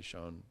glory to be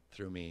shown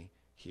through me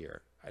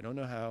here. I don't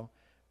know how,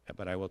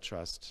 but I will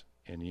trust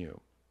in you.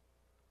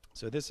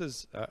 So this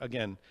is,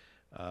 again,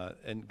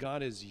 and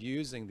God is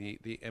using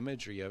the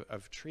imagery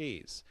of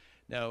trees.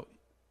 Now,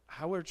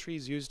 how are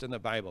trees used in the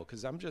Bible?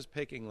 Because I'm just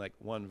picking like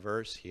one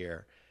verse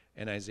here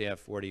in Isaiah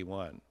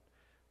 41.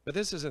 But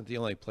this isn't the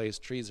only place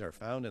trees are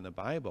found in the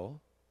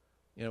Bible.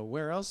 You know,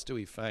 where else do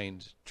we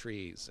find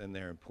trees and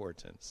their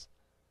importance?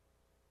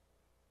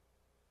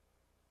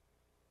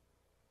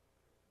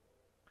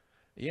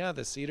 Yeah,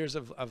 the cedars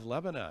of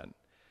Lebanon.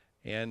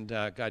 And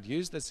God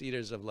used the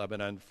cedars of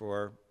Lebanon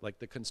for like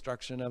the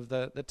construction of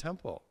the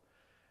temple.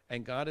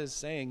 And God is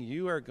saying,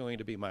 you are going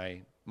to be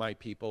my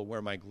people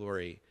where my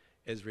glory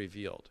is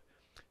revealed.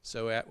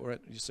 So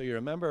so you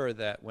remember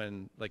that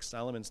when like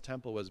Solomon's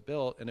temple was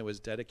built and it was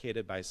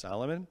dedicated by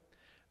Solomon,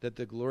 that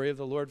the glory of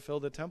the Lord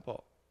filled the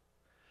temple.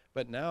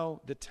 But now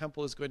the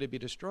temple is going to be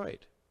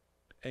destroyed.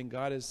 And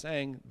God is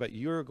saying, but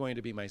you're going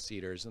to be my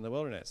cedars in the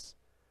wilderness.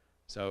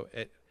 So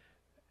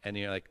and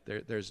you're like,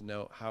 there's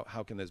no,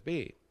 how can this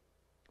be?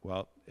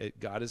 Well,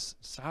 God is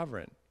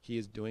sovereign. He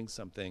is doing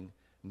something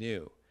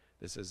new.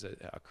 This is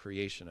a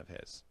creation of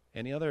his.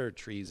 Any other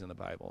trees in the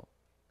Bible?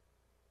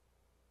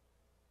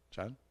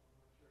 John?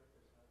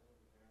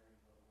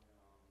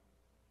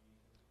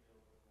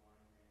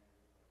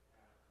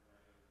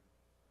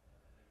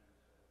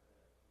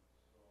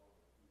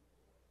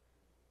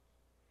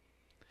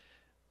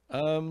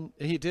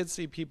 He did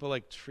see people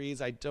like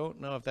trees. I don't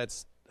know if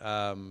that's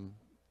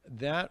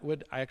that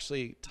would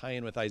actually tie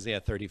in with Isaiah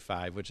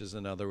 35, which is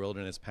another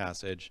wilderness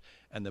passage,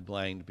 and the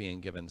blind being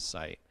given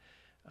sight.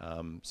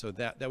 So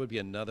that would be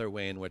another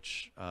way in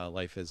which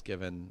life is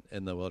given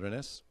in the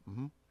wilderness.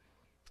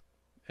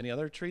 Any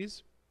other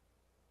trees?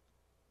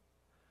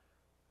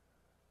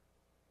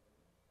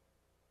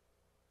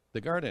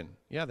 The garden,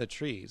 yeah, the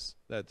trees,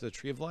 the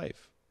tree of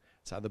life.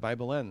 That's how the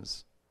Bible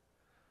ends.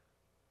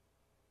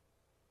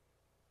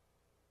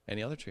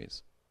 Any other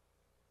trees?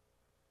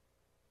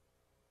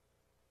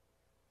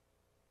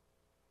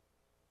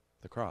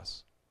 The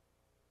cross.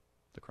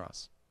 The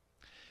cross.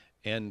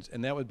 And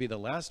that would be the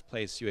last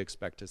place you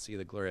expect to see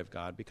the glory of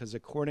God, because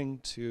according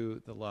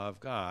to the law of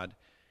God,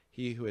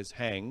 he who is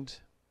hanged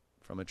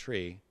from a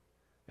tree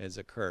is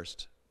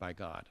accursed by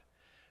God.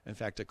 In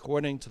fact,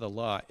 according to the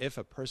law, if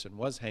a person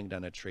was hanged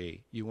on a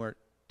tree, you weren't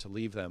to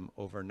leave them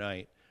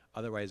overnight.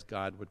 Otherwise,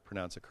 God would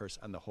pronounce a curse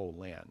on the whole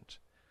land.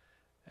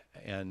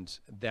 And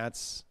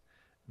that's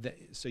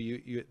so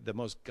the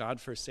most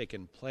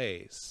God-forsaken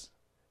place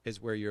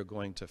is where you're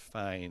going to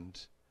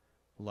find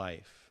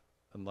life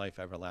and life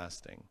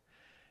everlasting.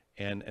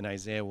 And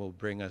Isaiah will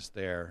bring us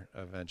there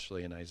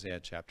eventually in Isaiah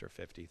chapter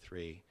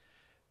 53.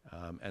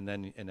 And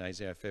then in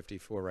Isaiah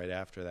 54, right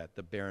after that,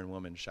 the barren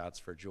woman shouts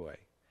for joy,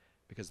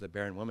 because the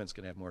barren woman's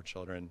going to have more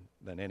children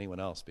than anyone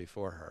else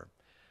before her.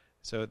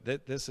 So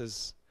this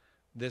is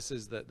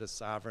the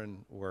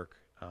sovereign work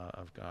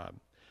of God.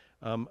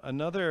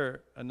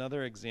 Another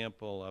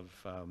example of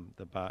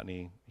the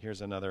botany.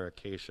 Here's another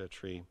acacia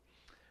tree.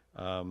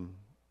 I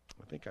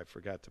think I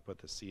forgot to put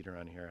the cedar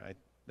on here.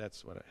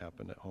 That's what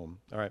happened at home.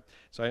 All right.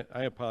 So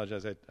I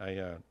apologize.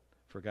 I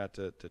forgot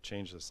to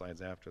change the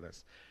slides after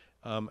this.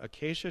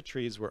 Acacia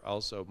trees were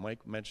also,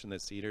 Mike mentioned the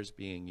cedars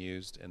being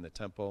used in the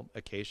temple.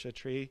 Acacia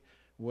tree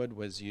wood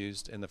was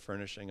used in the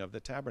furnishing of the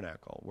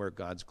tabernacle, where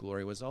God's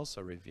glory was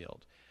also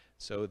revealed.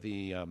 So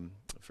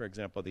for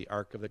example, the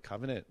Ark of the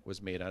Covenant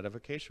was made out of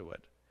acacia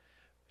wood,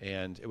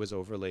 and it was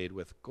overlaid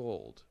with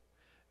gold.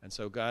 And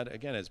so God,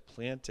 again, is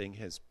planting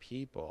his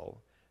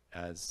people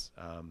as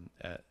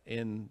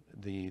in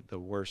the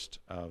worst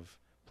of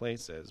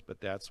places, but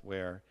that's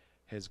where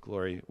his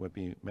glory would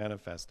be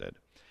manifested.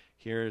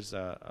 Here's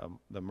the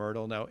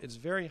myrtle. Now, it's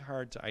very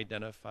hard to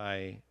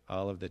identify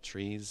all of the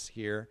trees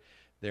here.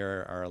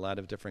 There are a lot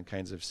of different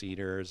kinds of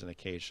cedars and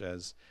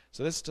acacias.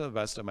 So this is to the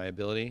best of my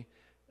ability.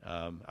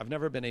 I've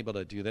never been able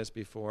to do this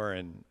before,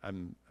 and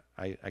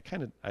I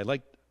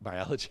like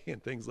biology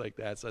and things like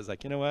that. So I was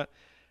like, you know what?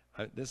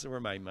 This is where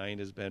my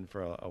mind has been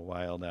for a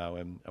while now,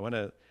 and I want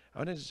to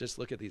just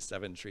look at these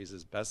 7 trees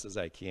as best as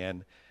I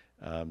can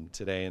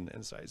today.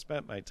 And so I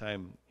spent my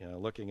time,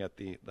 looking at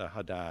the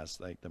hadass,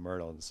 like the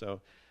myrtle. And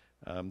so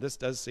this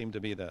does seem to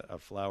be a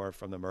flower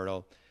from the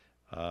myrtle.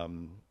 I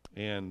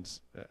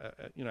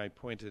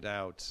pointed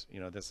out,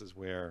 this is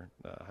where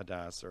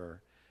hadass,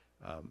 or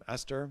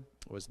Esther,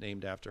 was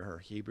named after her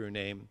Hebrew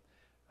name.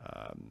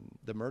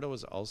 The myrtle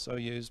was also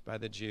used by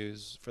the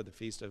Jews for the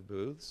Feast of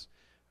Booths,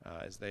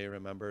 as they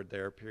remembered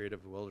their period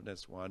of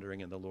wilderness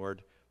wandering and the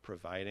Lord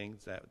providing.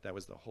 That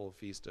was the whole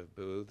Feast of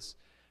Booths,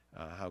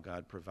 how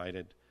God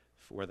provided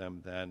for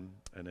them then.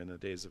 And in the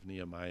days of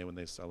Nehemiah, when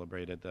they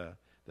celebrated the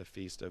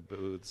Feast of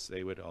Booths,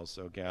 they would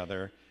also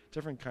gather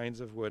different kinds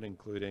of wood,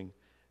 including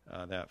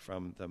that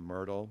from the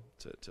myrtle,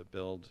 to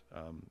build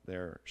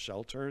their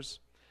shelters.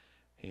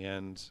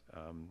 And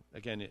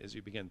again, as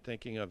you begin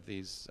thinking of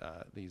these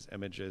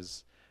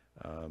images,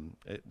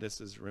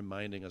 this is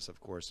reminding us, of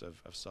course,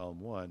 of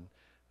Psalm 1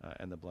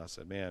 and the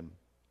blessed man.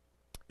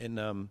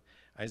 In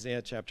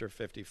Isaiah chapter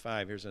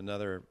 55, here's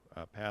another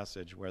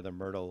passage where the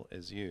myrtle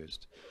is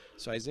used.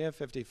 So Isaiah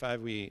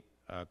 55, we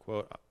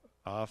quote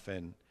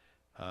often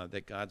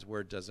that God's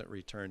word doesn't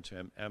return to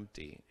him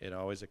empty. It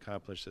always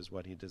accomplishes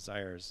what he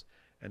desires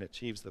and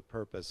achieves the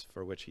purpose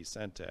for which he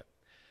sent it.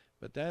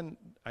 But then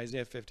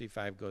Isaiah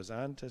 55 goes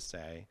on to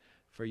say,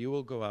 for you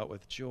will go out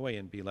with joy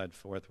and be led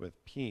forth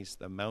with peace.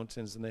 The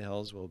mountains and the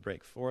hills will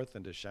break forth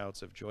into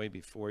shouts of joy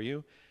before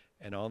you,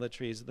 and all the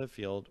trees of the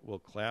field will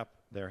clap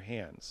their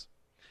hands.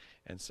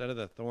 Instead of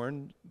the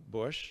thorn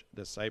bush,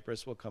 the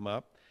cypress will come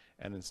up,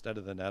 and instead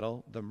of the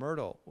nettle, the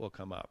myrtle will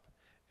come up,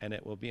 and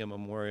it will be a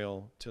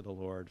memorial to the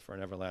Lord for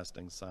an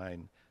everlasting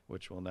sign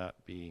which will not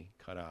be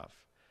cut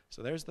off.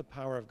 So there's the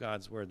power of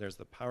God's word. There's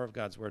the power of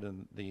God's word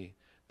in the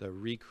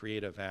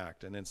recreative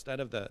act. And instead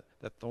of the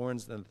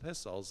thorns and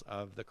thistles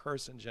of the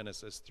curse in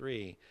Genesis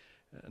 3,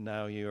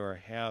 now you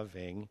are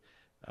having,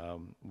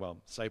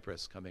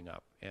 cypress coming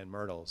up and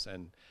myrtles.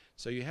 And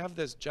so you have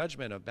this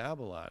judgment of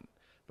Babylon.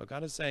 But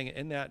God is saying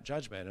in that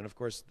judgment, and of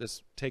course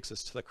this takes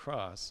us to the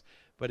cross,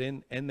 but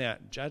in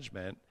that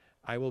judgment,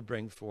 I will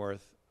bring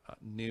forth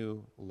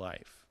new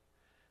life.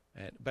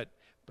 But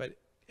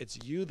it's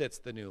you that's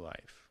the new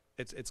life.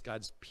 It's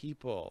God's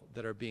people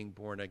that are being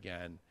born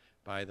again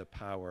by the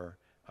power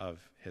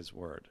of his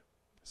word.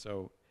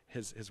 So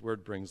his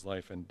word brings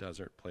life in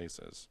desert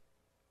places.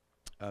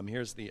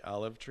 Here's the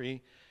olive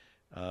tree.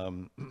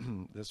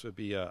 This would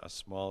be a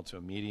small to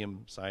a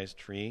medium-sized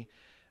tree.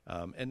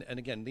 And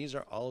again, these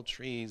are all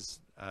trees.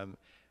 And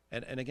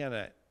again,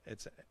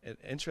 it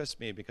interests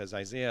me because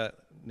Isaiah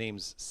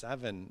names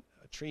 7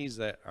 trees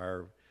that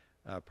are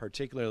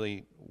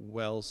particularly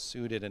well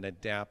suited and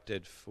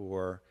adapted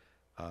for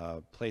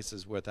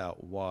places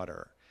without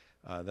water.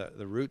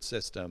 The root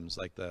systems,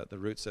 like the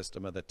root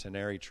system of the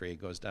tannery tree,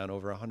 goes down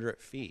over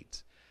 100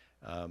 feet.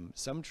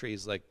 Some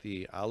trees, like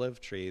the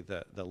olive tree,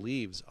 the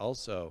leaves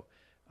also,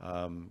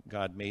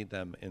 God made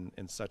them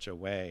in such a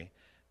way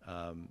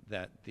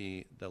that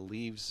the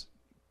leaves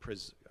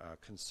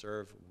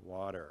conserve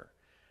water.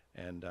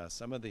 And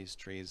some of these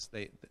trees,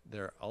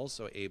 they're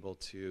also able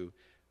to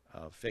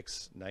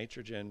fix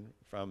nitrogen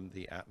from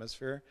the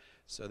atmosphere,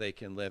 so they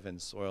can live in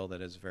soil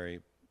that is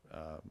very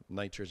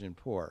nitrogen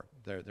poor.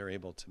 They're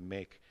able to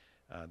make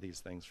these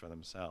things for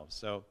themselves.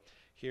 So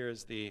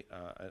here's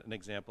an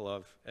example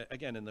of,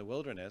 again, in the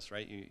wilderness,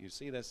 right? You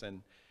see this,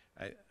 and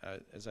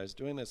as I was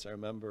doing this, I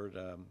remembered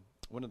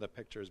one of the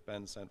pictures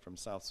Ben sent from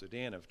South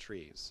Sudan of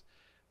trees.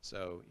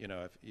 So,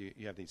 if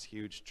you have these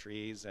huge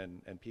trees,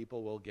 and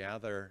people will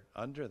gather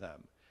under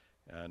them.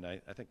 And I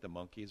think the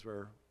monkeys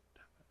were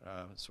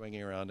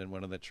swinging around in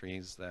one of the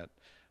trees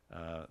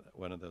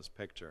one of those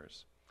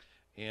pictures.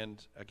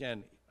 And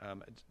again,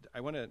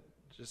 I want to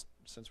just,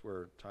 since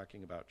we're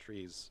talking about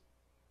trees,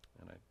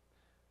 and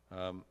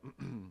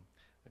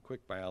a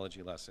quick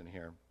biology lesson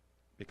here,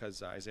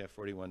 because Isaiah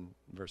 41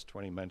 verse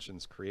 20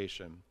 mentions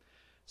creation.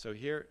 So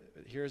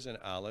here's an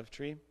olive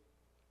tree.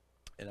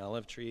 An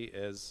olive tree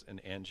is an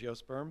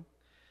angiosperm,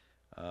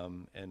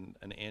 and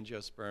an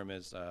angiosperm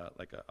is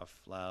like a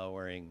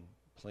flowering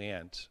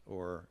plant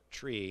or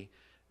tree,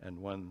 and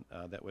one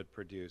that would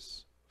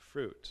produce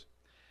fruit.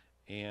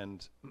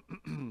 And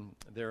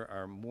there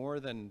are more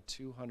than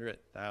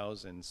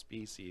 200,000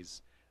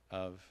 species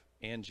of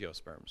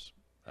angiosperms,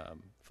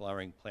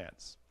 flowering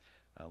plants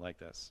like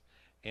this.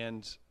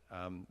 And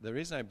the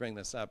reason I bring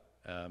this up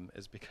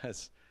is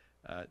because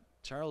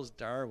Charles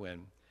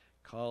Darwin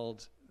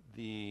called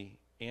the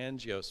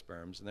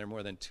angiosperms, and there are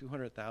more than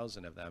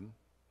 200,000 of them,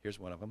 here's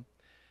one of them,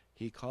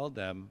 he called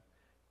them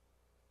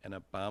an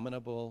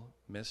abominable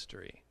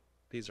mystery.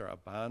 These are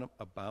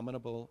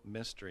abominable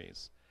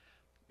mysteries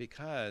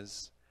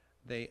because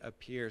they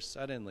appear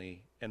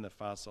suddenly in the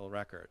fossil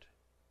record,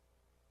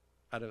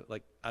 out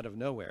of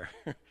nowhere.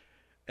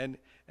 and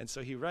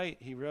so he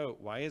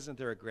wrote, why isn't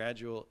there a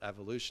gradual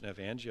evolution of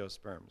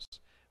angiosperms?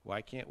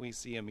 Why can't we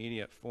see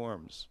immediate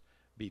forms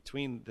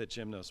between the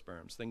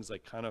gymnosperms, things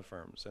like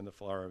coniferums and the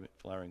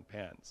flowering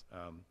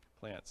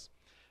plants?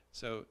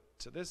 So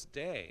to this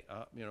day,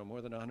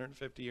 more than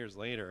 150 years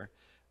later,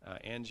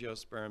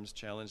 angiosperms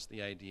challenge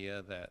the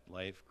idea that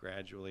life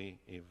gradually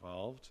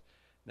evolved.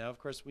 Now, of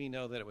course, we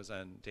know that it was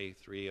on day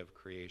 3 of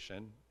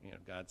creation.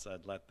 God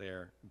said, "Let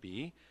there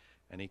be,"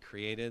 and He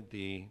created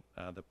the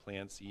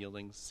plants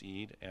yielding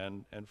seed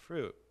and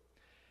fruit.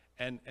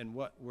 And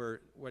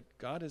what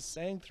God is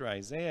saying through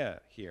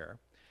Isaiah here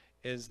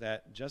is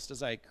that just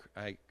as I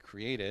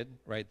created,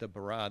 right, the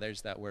bara,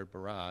 there's that word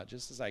bara,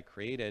 just as I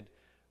created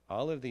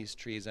all of these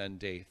trees on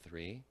day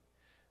 3,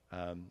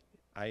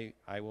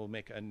 I will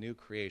make a new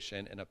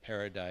creation in a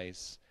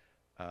paradise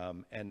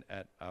and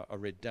at a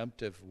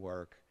redemptive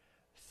work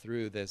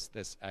through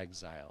this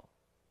exile.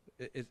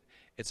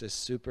 It's a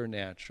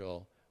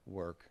supernatural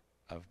work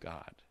of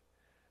God.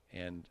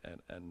 And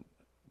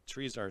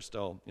trees are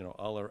still,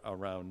 all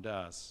around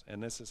us,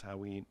 and this is how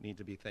we need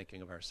to be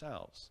thinking of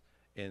ourselves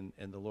in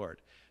the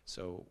Lord.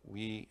 So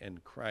we in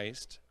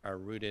Christ are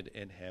rooted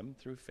in Him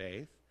through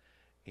faith,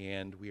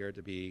 and we are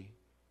to be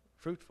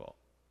fruitful.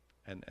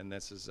 And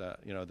this is,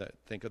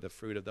 think of the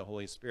fruit of the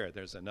Holy Spirit.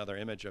 There's another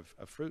image of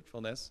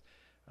fruitfulness,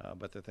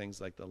 but the things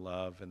like the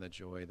love and the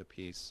joy, the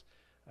peace,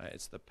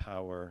 it's the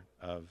power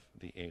of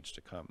the age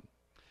to come.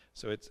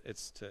 So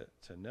it's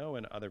to know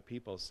and other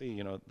people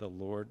see, the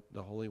Lord,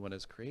 the Holy One,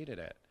 has created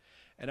it.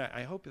 And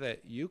I hope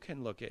that you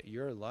can look at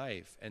your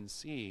life and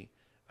see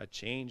a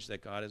change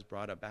that God has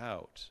brought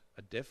about,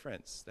 a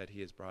difference that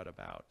he has brought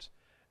about.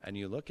 And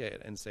you look at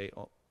it and say,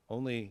 oh,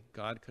 only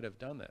God could have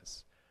done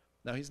this.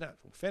 Now, he's not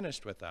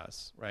finished with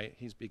us, right?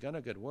 He's begun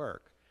a good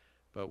work.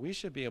 But we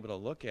should be able to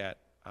look at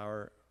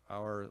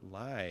our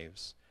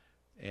lives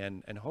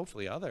and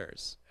hopefully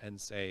others and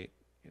say,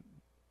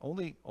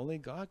 only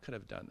God could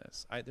have done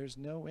this. There's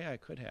no way I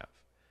could have.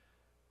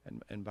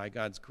 And by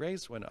God's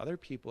grace, when other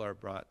people are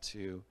brought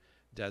to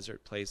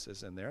desert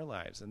places in their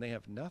lives and they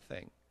have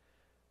nothing,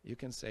 you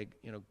can say,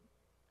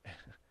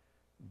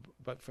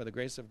 but for the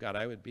grace of God,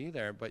 I would be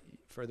there. But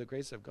for the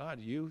grace of God,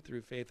 you,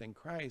 through faith in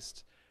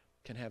Christ,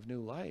 can have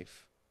new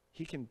life.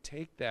 He can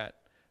take that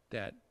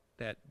death,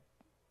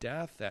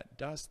 that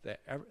dust,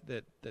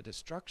 the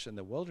destruction,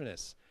 the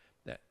wilderness,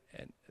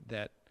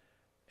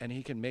 and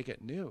he can make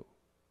it new.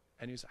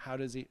 And you say, how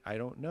does he? I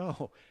don't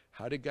know.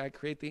 How did God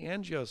create the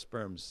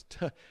angiosperms?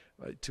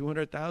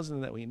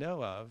 200,000 that we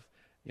know of,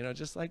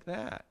 just like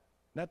that.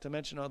 Not to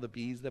mention all the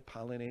bees that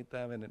pollinate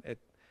them, and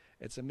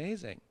it's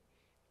amazing.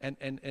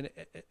 And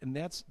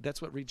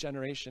that's what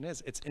regeneration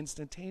is. It's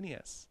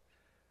instantaneous,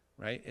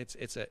 right?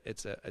 It's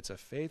a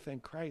faith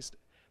in Christ,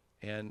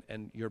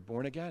 and you're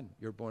born again.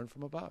 You're born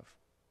from above.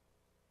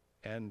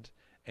 And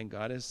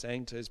God is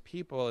saying to his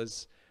people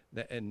is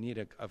that in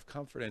need of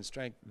comfort and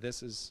strength,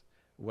 this is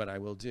what I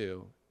will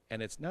do.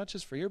 And it's not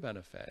just for your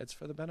benefit, it's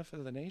for the benefit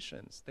of the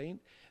nations.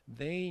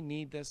 They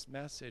need this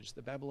message.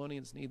 The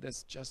Babylonians need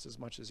this just as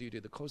much as you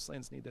do. The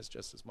coastlands need this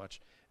just as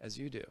much as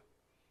you do.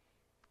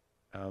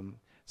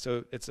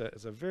 So it's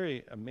a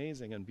very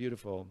amazing and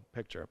beautiful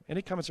picture.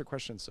 Any comments or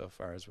questions so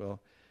far, as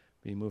we'll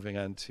be moving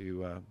on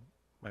to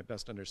my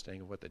best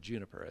understanding of what the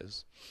juniper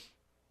is.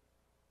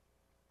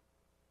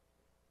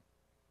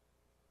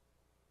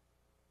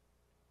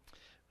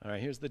 All right,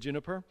 here's the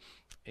juniper.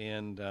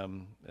 And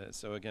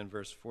so again,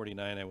 verse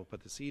 49, I will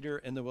put the cedar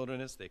in the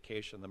wilderness, the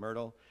acacia and the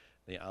myrtle,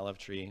 the olive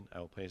tree. I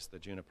will place the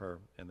juniper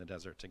in the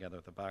desert together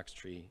with the box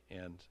tree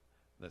and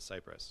the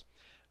cypress.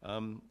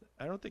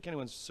 I don't think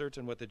anyone's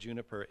certain what the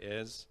juniper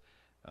is.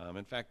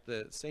 In fact,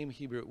 the same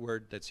Hebrew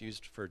word that's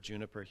used for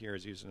juniper here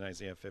is used in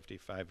Isaiah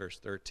 55, verse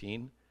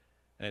 13,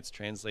 and it's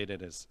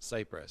translated as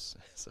cypress.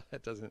 So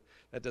that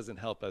doesn't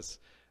help us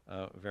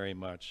very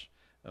much.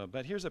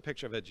 But here's a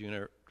picture of a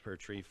juniper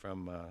tree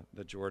from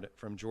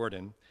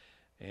Jordan,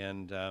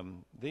 and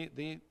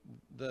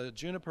the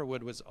juniper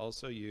wood was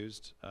also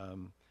used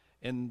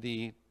in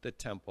the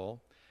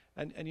temple.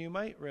 And you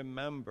might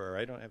remember,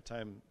 I don't have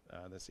time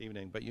this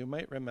evening, but you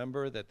might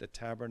remember that the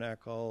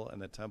tabernacle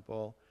and the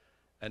temple,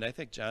 and I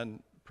think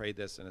John prayed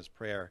this in his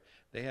prayer,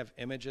 they have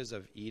images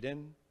of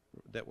Eden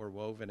that were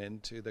woven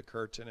into the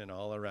curtain and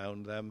all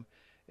around them.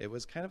 It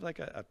was kind of like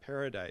a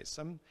paradise.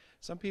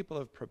 Some people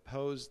have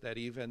proposed that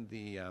even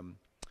the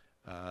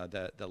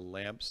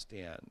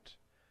lampstand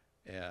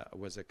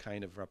was a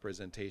kind of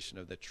representation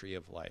of the tree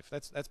of life.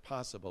 That's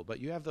possible, but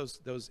you have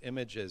those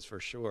images for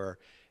sure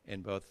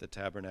in both the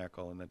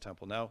tabernacle and the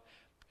temple. Now,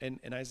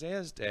 in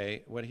Isaiah's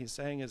day, what he's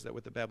saying is that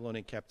with the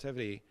Babylonian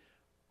captivity,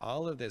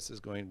 all of this is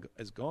gone.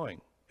 It's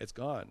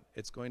gone.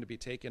 It's going to be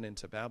taken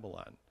into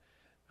Babylon.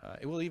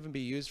 It will even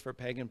be used for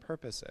pagan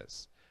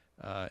purposes.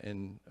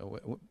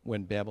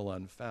 When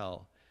Babylon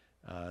fell,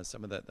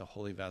 some of the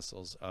holy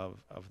vessels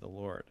of the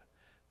Lord.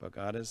 But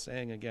God is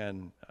saying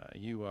again,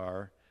 you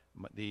are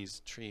these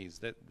trees,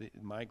 that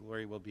my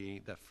glory will be,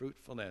 the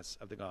fruitfulness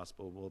of the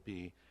gospel will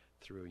be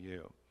through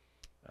you.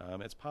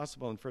 It's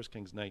possible in 1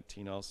 Kings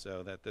 19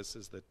 also that this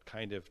is the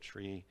kind of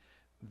tree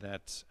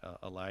that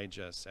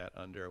Elijah sat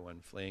under when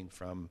fleeing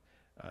from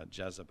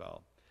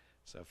Jezebel.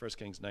 So 1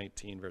 Kings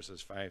 19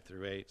 verses 5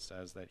 through 8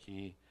 says that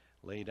he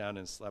lay down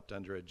and slept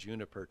under a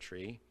juniper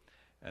tree,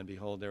 and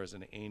behold, there was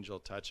an angel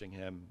touching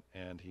him,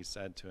 and he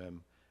said to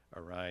him,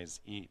 arise,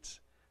 eat.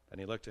 Then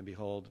he looked, and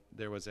behold,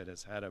 there was at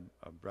his head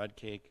a bread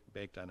cake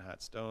baked on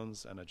hot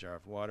stones and a jar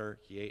of water.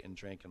 He ate and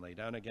drank and lay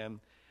down again.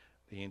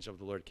 The angel of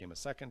the Lord came a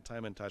second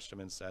time and touched him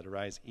and said,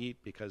 arise, eat,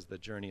 because the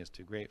journey is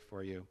too great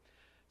for you.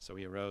 So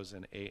he arose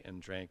and ate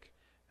and drank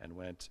and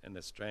went in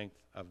the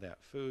strength of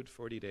that food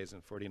 40 days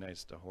and 40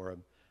 nights to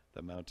Horeb,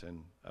 the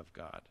mountain of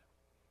God.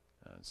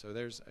 So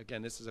this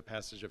is a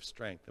passage of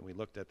strength, and we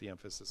looked at the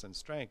emphasis on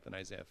strength in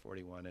Isaiah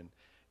 41, and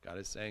God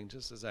is saying,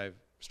 just as I've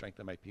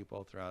strengthened my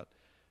people throughout,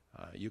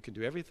 you can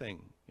do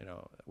everything,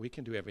 we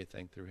can do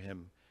everything through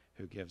him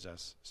who gives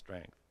us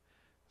strength.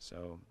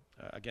 So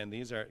again,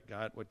 these are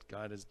what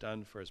God has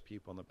done for his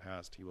people in the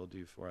past, he will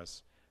do for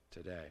us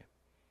today.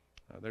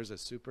 There's a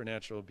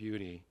supernatural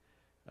beauty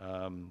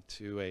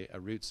to a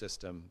root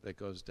system that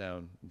goes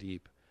down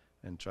deep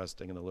and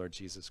trusting in the Lord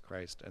Jesus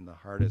Christ in the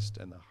hardest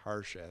and the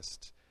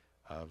harshest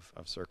of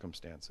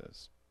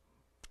circumstances.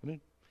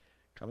 Any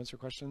comments or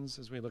questions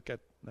as we look at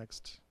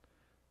next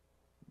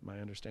my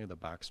understanding of the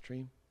box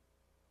tree?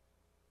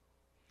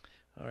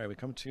 All right, we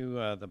come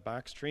to the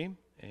box tree,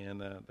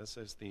 and this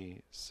is the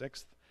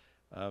sixth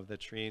of the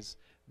trees.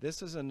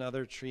 This is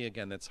another tree,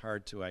 again, that's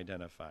hard to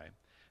identify.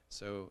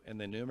 So in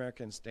the New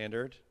American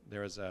Standard,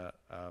 there is a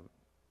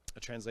a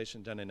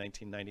translation done in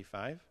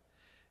 1995,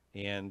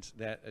 and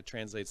that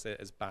translates it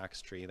as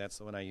box tree. That's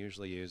the one I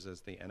usually use,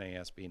 as the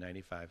NASB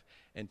 95.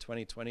 In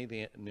 2020,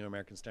 the New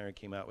American Standard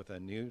came out with a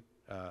new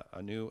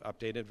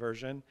updated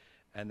version,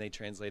 and they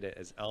translate it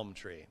as elm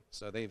tree.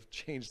 So they've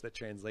changed the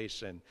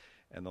translation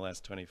in the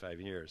last 25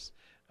 years.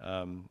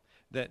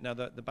 Now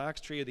the box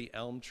tree or the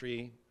elm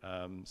tree,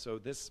 so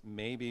this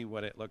may be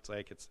what it looked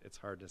like. It's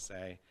hard to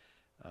say.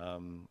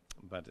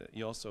 But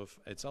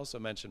it's also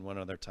mentioned one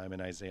other time in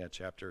Isaiah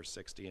chapter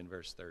 60 and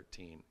verse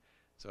 13.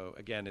 So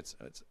again, it's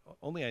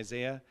only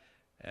Isaiah,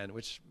 and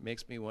which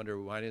makes me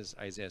wonder, why is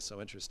Isaiah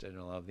so interested in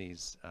all of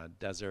these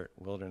desert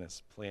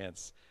wilderness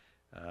plants?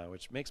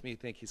 Which makes me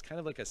think he's kind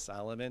of like a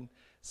Solomon.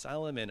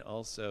 Solomon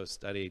also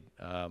studied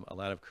a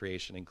lot of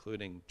creation,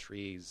 including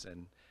trees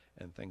and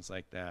things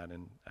like that,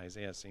 and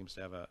Isaiah seems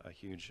to have a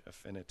huge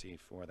affinity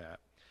for that.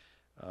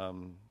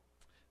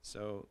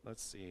 So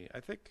let's see. I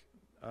think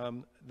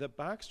the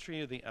box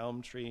tree or the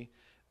elm tree,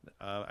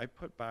 I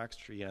put box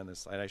tree on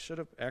this slide. I should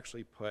have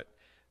actually put,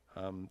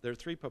 there are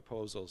three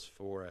proposals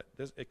for it.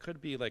 It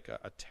could be like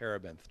a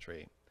terebinth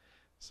tree.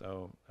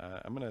 So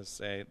I'm going to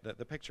say that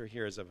the picture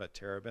here is of a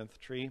terebinth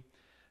tree.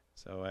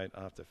 So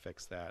I'll have to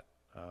fix that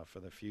for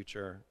the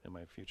future, in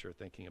my future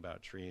thinking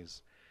about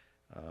trees.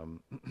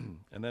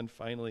 And then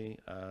finally,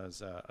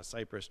 is a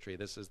cypress tree.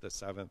 This is the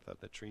seventh of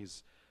the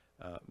trees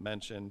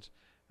mentioned.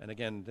 And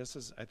again, this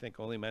is, I think,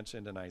 only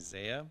mentioned in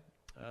Isaiah.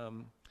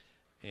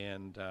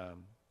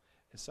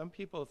 Some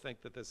people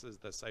think that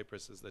the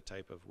cypress is the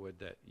type of wood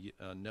that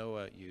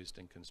Noah used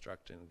in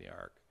constructing the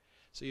ark.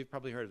 So you've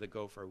probably heard of the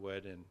gopher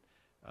wood,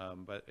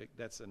 but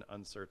that's an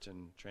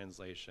uncertain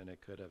translation. It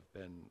could have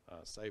been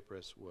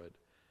cypress wood.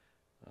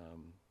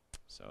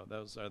 So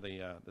those are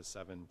the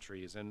seven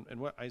trees. And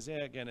what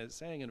Isaiah, again, is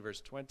saying in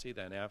verse 20,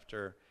 then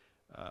after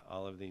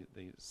all of the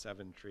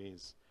seven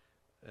trees,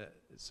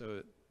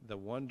 so the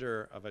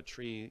wonder of a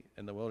tree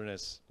in the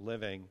wilderness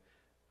living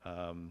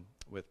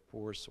with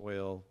poor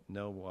soil,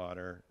 no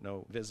water,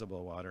 no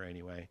visible water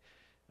anyway,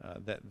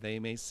 that they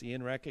may see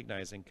and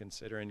recognize and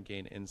consider and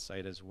gain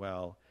insight as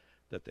well,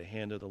 that the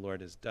hand of the Lord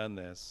has done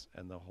this,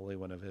 and the Holy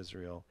One of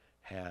Israel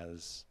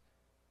has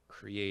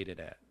created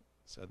it.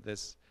 So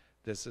this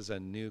is a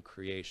new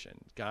creation.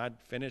 God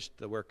finished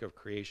the work of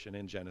creation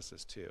in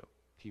Genesis 2.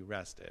 He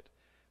rested.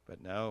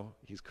 But now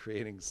he's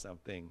creating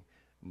something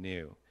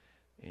new.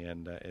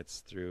 And it's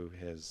through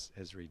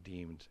his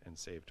redeemed and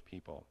saved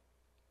people.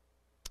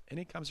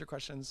 Any comments or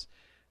questions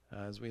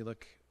as we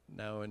look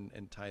now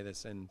and tie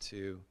this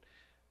into...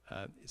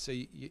 so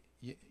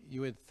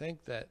you would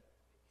think that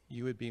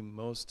you would be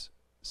most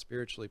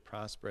spiritually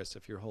prosperous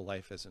if your whole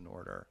life is in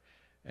order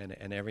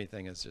and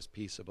everything is just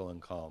peaceable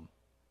and calm.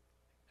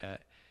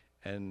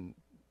 And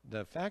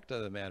the fact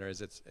of the matter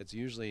is it's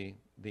usually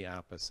the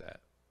opposite.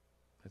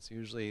 It's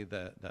usually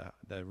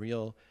the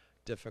real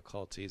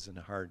difficulties and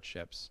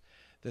hardships,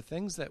 the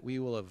things that we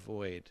will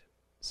avoid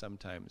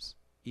sometimes,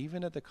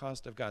 even at the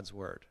cost of God's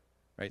word,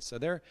 right? So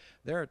there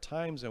are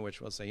times in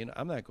which we'll say,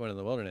 I'm not going to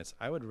the wilderness.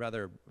 I would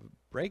rather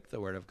break the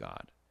word of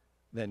God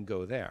than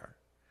go there.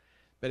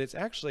 But it's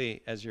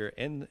actually, as you're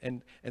in,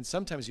 and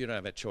sometimes you don't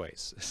have a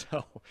choice.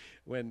 So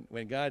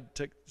when God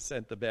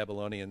sent the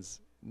Babylonians,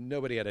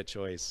 nobody had a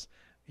choice.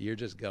 You're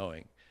just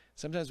going.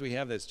 Sometimes we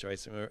have this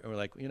choice, and we're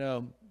like,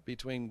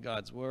 between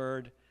God's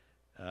word,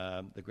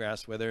 the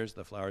grass withers,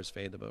 the flowers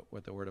fade,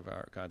 but the word of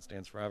our God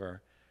stands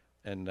forever,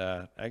 and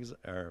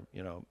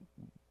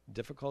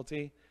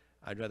difficulty,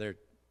 I'd rather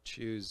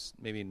choose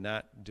maybe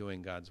not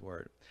doing God's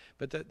word.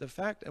 But the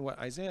fact, and what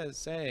Isaiah is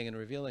saying and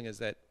revealing, is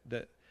that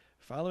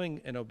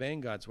following and obeying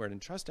God's word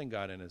and trusting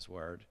God in his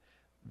word,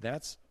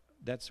 that's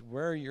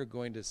where you're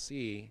going to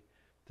see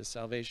the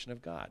salvation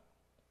of God.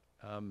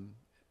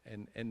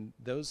 And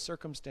those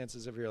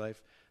circumstances of your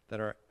life that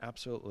are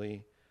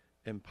absolutely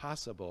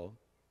impossible,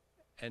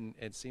 and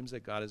it seems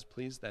that God is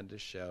pleased then to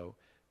show,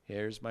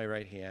 here's my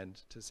right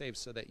hand to save,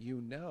 so that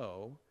you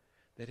know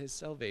that his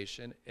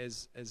salvation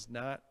is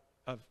not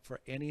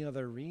for any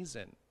other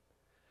reason.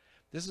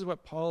 This is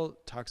what Paul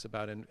talks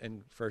about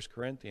in 1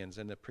 Corinthians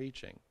in the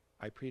preaching.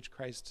 I preach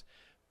Christ,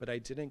 but I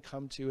didn't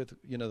come to you with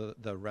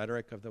the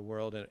rhetoric of the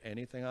world and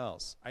anything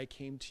else. I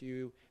came to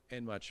you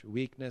in much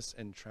weakness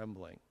and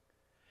trembling.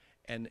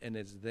 And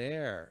it's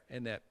there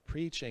in that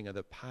preaching of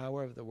the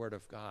power of the word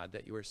of God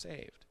that you were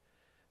saved.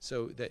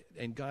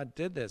 And God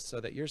did this so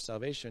that your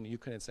salvation, you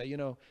couldn't say,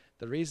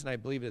 the reason I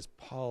believe is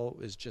Paul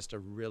is just a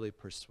really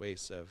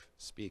persuasive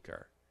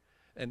speaker.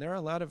 And there are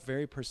a lot of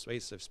very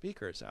persuasive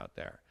speakers out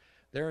there.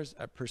 There's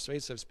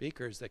persuasive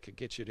speakers that could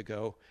get you to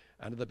go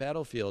onto the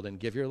battlefield and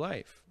give your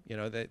life.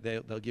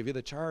 They'll give you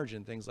the charge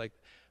and things like.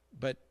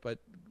 But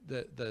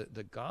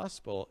the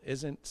gospel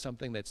isn't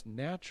something that's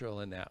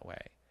natural in that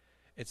way.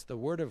 It's the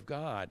word of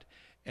God,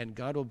 and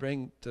God will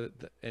bring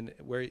and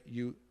where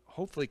you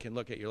hopefully can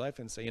look at your life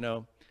and say,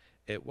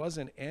 it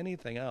wasn't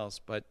anything else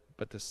but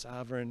the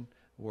sovereign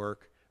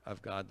work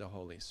of God the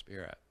Holy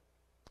Spirit,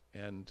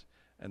 and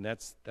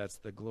that's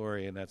the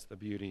glory and that's the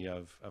beauty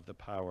of the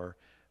power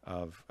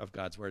of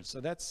God's word.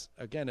 So that's,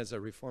 again, as a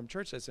Reformed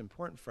church, that's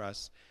important for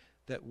us,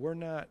 that we're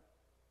not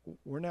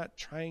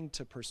trying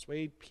to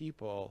persuade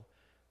people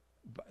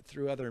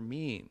through other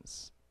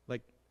means.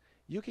 Like,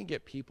 you can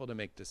get people to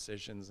make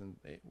decisions, and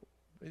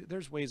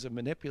there's ways of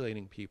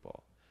manipulating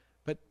people,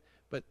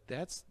 but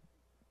that's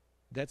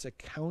a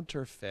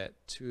counterfeit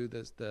to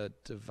the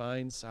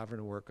divine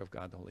sovereign work of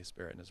God the Holy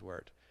Spirit and His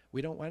Word.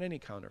 We don't want any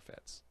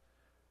counterfeits.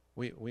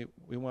 We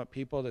want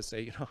people to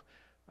say,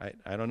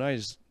 I don't know,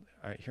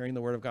 I hearing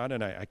the Word of God,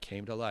 and I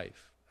came to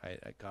life.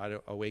 God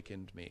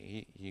awakened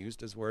me. He used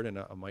His Word in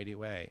a mighty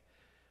way.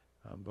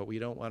 But we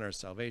don't want our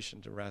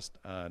salvation to rest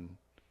on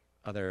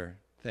other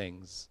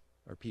things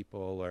or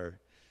people or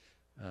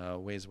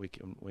ways we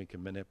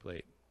can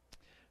manipulate.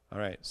 All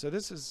right. So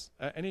this is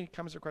any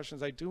comments or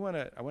questions?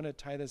 I want to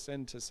tie this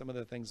into some of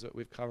the things that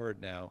we've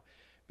covered now,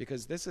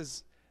 because this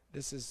is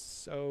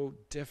so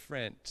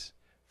different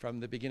from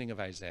the beginning of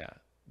Isaiah.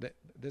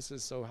 This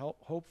is so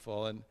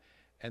hopeful,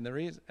 and the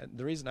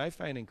reason I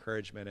find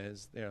encouragement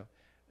is,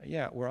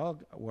 we're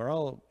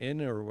all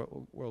in, or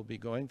we'll be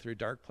going through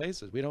dark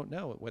places. We don't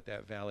know what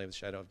that valley of the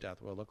shadow of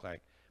death will look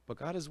like, but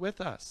God is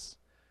with us,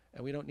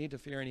 and we don't need to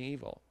fear any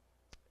evil.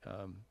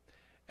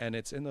 And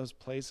it's in those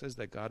places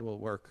that God will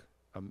work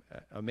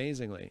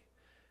amazingly,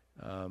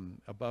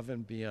 above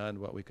and beyond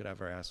what we could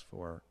ever ask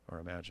for or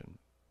imagine.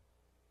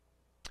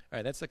 All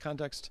right, that's the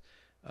context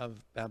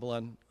of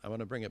Babylon. I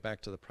want to bring it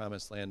back to the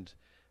promised land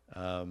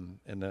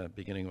in the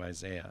beginning of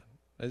Isaiah.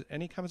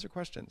 Any comments or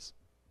questions?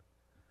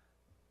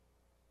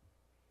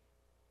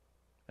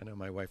 I know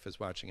my wife is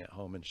watching at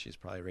home, and she's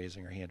probably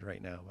raising her hand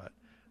right now, but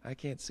I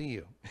can't see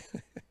you.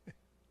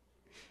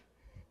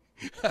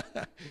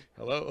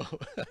 Hello.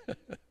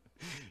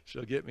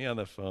 She'll get me on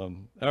the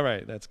phone. All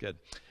right, that's good.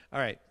 All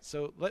right,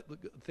 so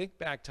think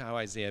back to how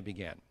Isaiah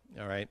began.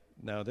 All right,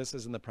 now this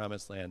is in the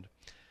promised land.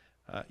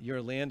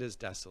 Your land is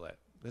desolate.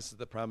 This is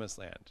the promised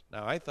land.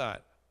 Now, I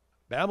thought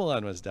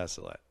Babylon was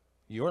desolate.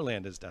 Your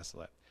land is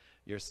desolate.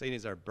 Your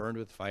cities are burned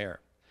with fire.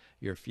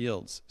 Your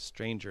fields,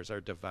 strangers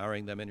are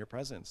devouring them in your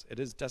presence. It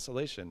is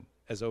desolation,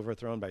 as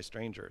overthrown by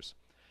strangers.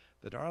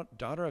 The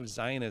daughter of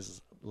Zion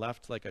is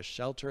left like a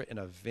shelter in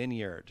a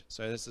vineyard.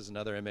 So this is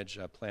another image,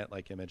 a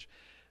plant-like image,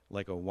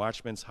 like a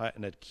watchman's hut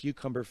in a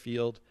cucumber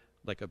field,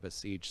 like a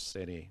besieged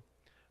city.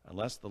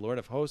 Unless the Lord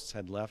of hosts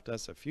had left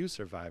us a few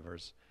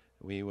survivors,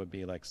 we would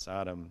be like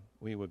Sodom.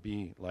 We would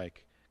be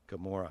like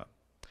Gomorrah.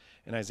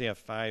 In Isaiah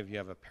 5, you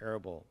have a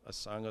parable, a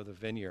song of the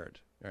vineyard.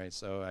 All right,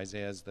 so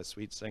Isaiah is the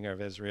sweet singer of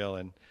Israel,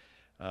 and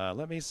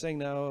let me sing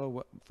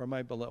now for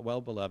my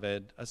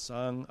well-beloved, a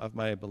song of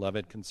my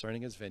beloved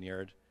concerning his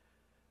vineyard.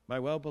 My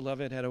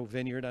well-beloved had a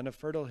vineyard on a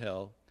fertile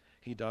hill.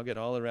 He dug it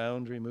all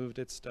around, removed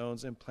its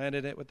stones, and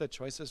planted it with the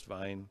choicest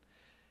vine.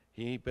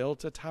 He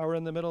built a tower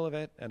in the middle of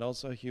it, and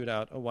also hewed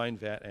out a wine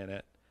vat in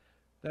it.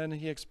 Then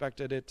he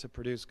expected it to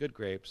produce good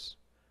grapes,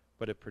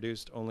 but it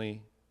produced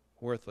only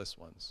worthless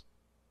ones.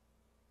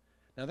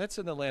 Now that's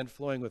in the land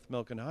flowing with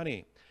milk and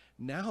honey.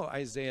 Now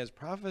Isaiah is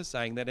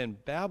prophesying that in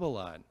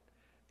Babylon,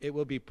 it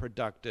will be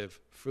productive,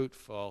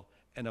 fruitful,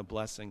 and a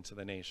blessing to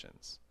the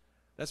nations.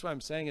 That's what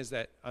I'm saying, is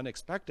that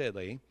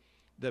unexpectedly,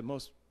 the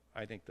most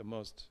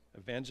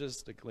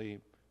evangelistically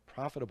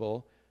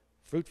profitable,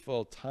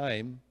 fruitful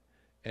time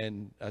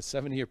in a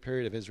 70-year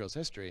period of Israel's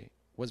history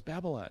was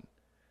Babylon.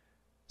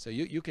 So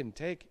you can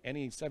take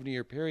any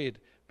 70-year period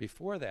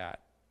before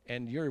that,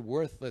 and you're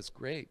worthless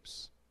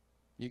grapes.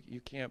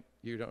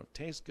 You don't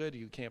taste good.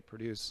 You can't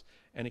produce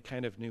any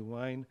kind of new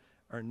wine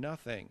or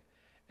nothing.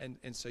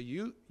 And so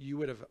you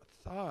would have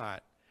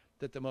thought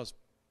that the most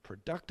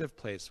productive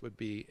place would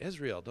be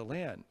Israel, the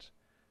land.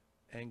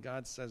 And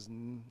God says,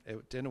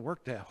 it didn't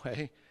work that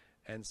way.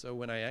 And so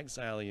when I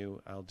exile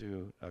you, I'll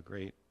do a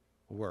great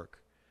work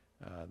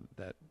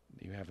that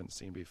you haven't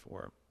seen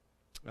before.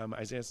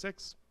 Isaiah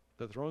 6,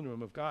 the throne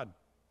room of God.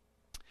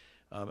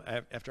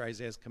 After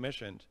Isaiah is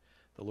commissioned,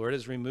 the Lord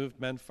has removed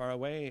men far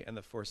away, and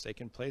the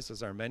forsaken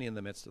places are many in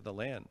the midst of the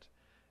land.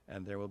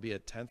 And there will be a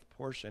 10th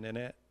portion in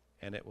it,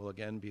 and it will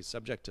again be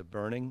subject to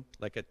burning,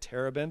 like a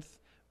terebinth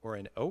or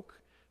an oak,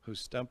 whose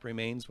stump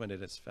remains when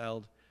it is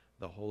felled.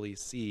 The holy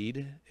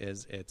seed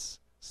is its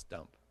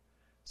stump.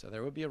 So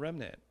there will be a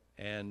remnant,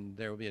 and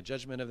there will be a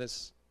judgment of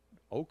this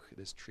oak,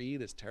 this tree,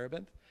 this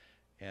terebinth,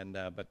 and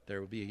but there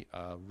will be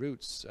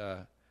roots,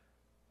 a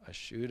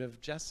shoot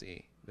of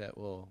Jesse that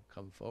will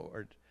come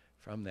forward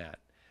from that.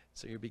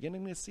 So you're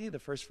beginning to see the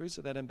first fruits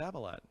of that in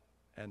Babylon,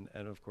 and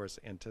of course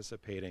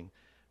anticipating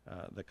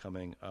the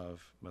coming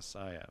of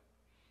Messiah.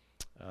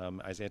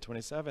 Isaiah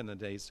 27, the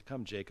days to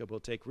come, Jacob will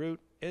take root,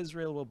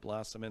 Israel will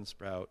blossom and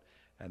sprout,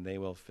 and they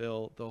will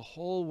fill the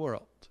whole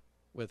world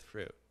with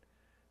fruit.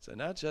 So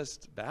not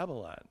just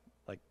Babylon,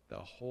 like the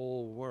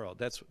whole world.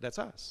 That's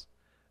us,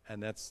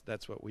 and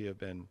that's what we have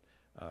been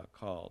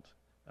called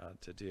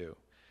to do.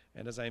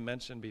 And as I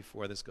mentioned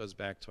before, this goes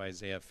back to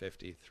Isaiah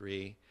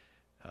 53.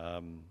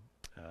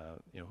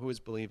 Who has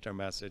believed our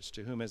message?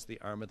 To whom has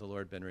the arm of the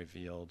Lord been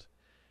revealed?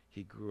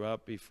 He grew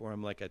up before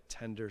him like a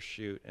tender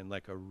shoot and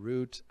like a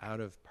root out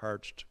of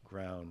parched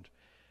ground.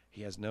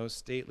 He has no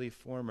stately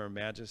form or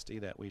majesty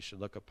that we should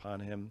look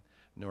upon him,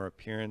 nor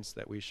appearance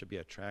that we should be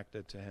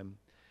attracted to him.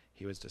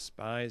 He was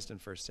despised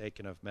and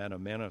forsaken of men, a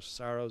man of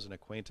sorrows and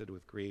acquainted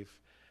with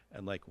grief.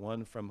 And like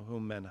one from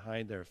whom men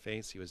hide their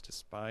face, he was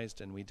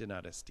despised, and we did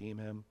not esteem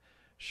him.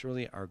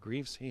 Surely our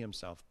griefs he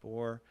himself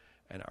bore,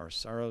 and our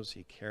sorrows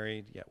he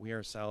carried, yet we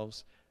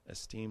ourselves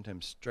esteemed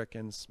him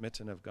stricken,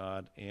 smitten of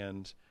God,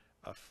 and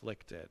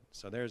afflicted.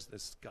 So there's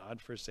this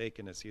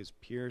God-forsakenness. He was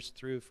pierced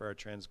through for our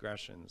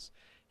transgressions.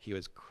 He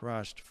was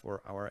crushed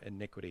for our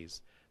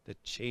iniquities. The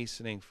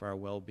chastening for our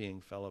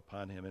well-being fell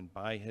upon him, and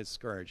by his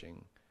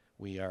scourging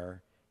we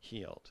are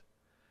healed.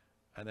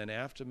 And then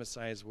after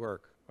Messiah's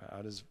work,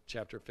 out is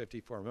chapter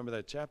 54. Remember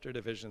that chapter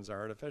divisions are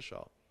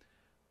artificial.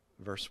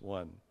 Verse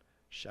 1,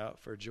 shout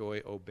for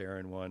joy, O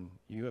barren one.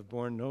 You have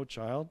borne no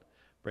child.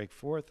 Break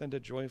forth into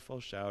joyful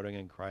shouting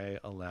and cry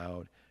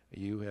aloud.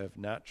 You have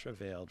not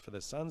travailed, for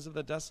the sons of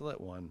the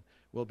desolate one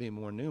will be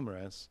more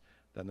numerous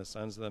than the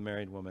sons of the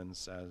married woman,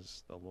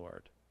 says the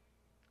Lord.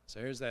 So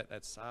here's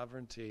that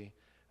sovereignty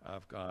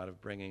of God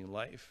of bringing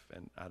life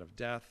and out of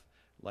death,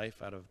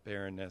 life out of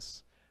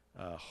barrenness,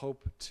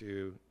 hope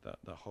to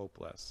the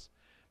hopeless.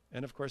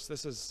 And of course,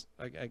 this is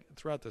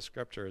throughout the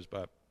scriptures,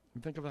 but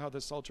think of how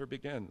this psalter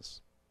begins.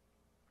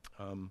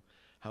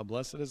 How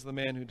blessed is the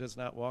man who does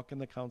not walk in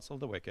the counsel of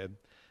the wicked,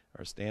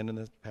 or stand in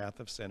the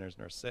path of sinners,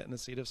 nor sit in the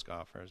seat of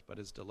scoffers, but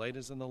his delight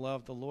is in the law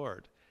of the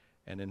Lord,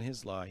 and in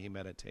his law he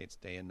meditates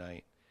day and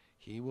night.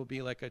 He will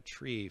be like a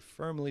tree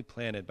firmly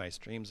planted by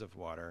streams of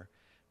water,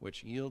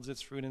 which yields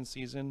its fruit in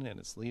season,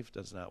 and its leaf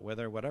does not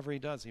wither. Whatever he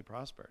does, he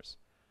prospers.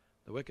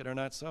 The wicked are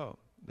not so.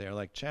 They are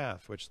like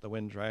chaff, which the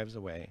wind drives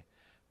away.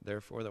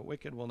 Therefore the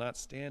wicked will not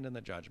stand in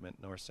the judgment,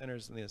 nor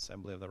sinners in the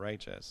assembly of the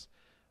righteous.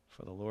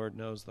 For the Lord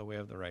knows the way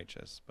of the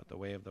righteous, but the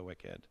way of the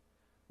wicked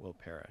will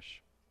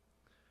perish.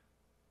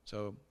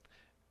 So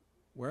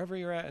wherever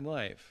you're at in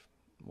life,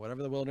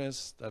 whatever the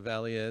wilderness, the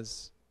valley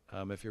is,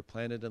 if you're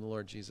planted in the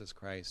Lord Jesus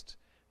Christ,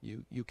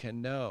 you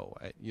can know.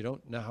 You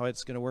don't know how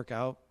it's going to work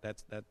out.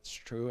 That's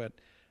true.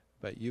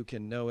 But you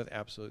can know with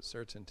absolute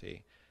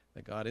certainty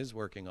that God is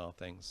working all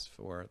things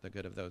for the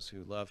good of those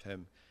who love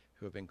him,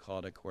 who have been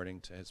called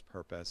according to his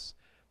purpose.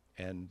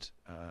 And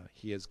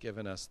he has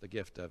given us the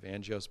gift of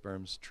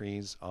angiosperms,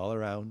 trees all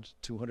around,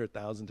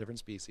 200,000 different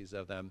species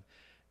of them.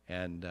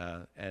 And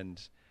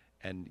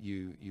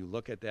you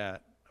look at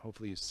that,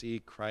 hopefully you see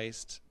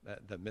Christ,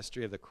 the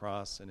mystery of the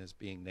cross and his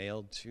being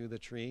nailed to the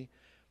tree,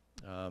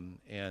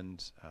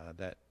 and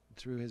that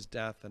through his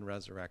death and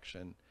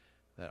resurrection,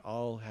 that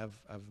all have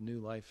new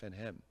life in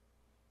him.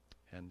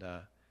 And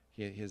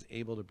he is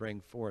able to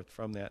bring forth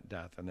from that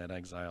death and that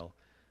exile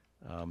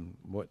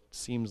what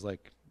seems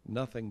like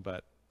nothing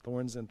but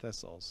thorns and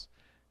thistles.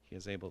 He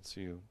is able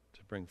to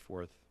bring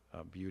forth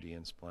beauty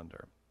and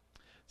splendor.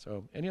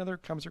 So any other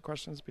comments or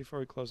questions before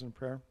we close in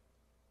prayer?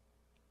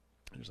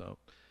 So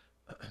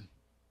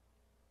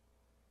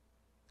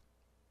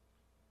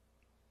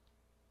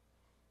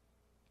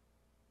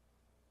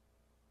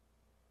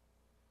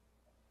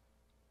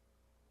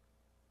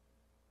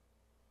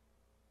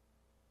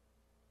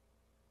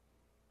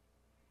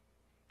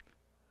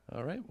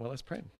all right, well, let's pray.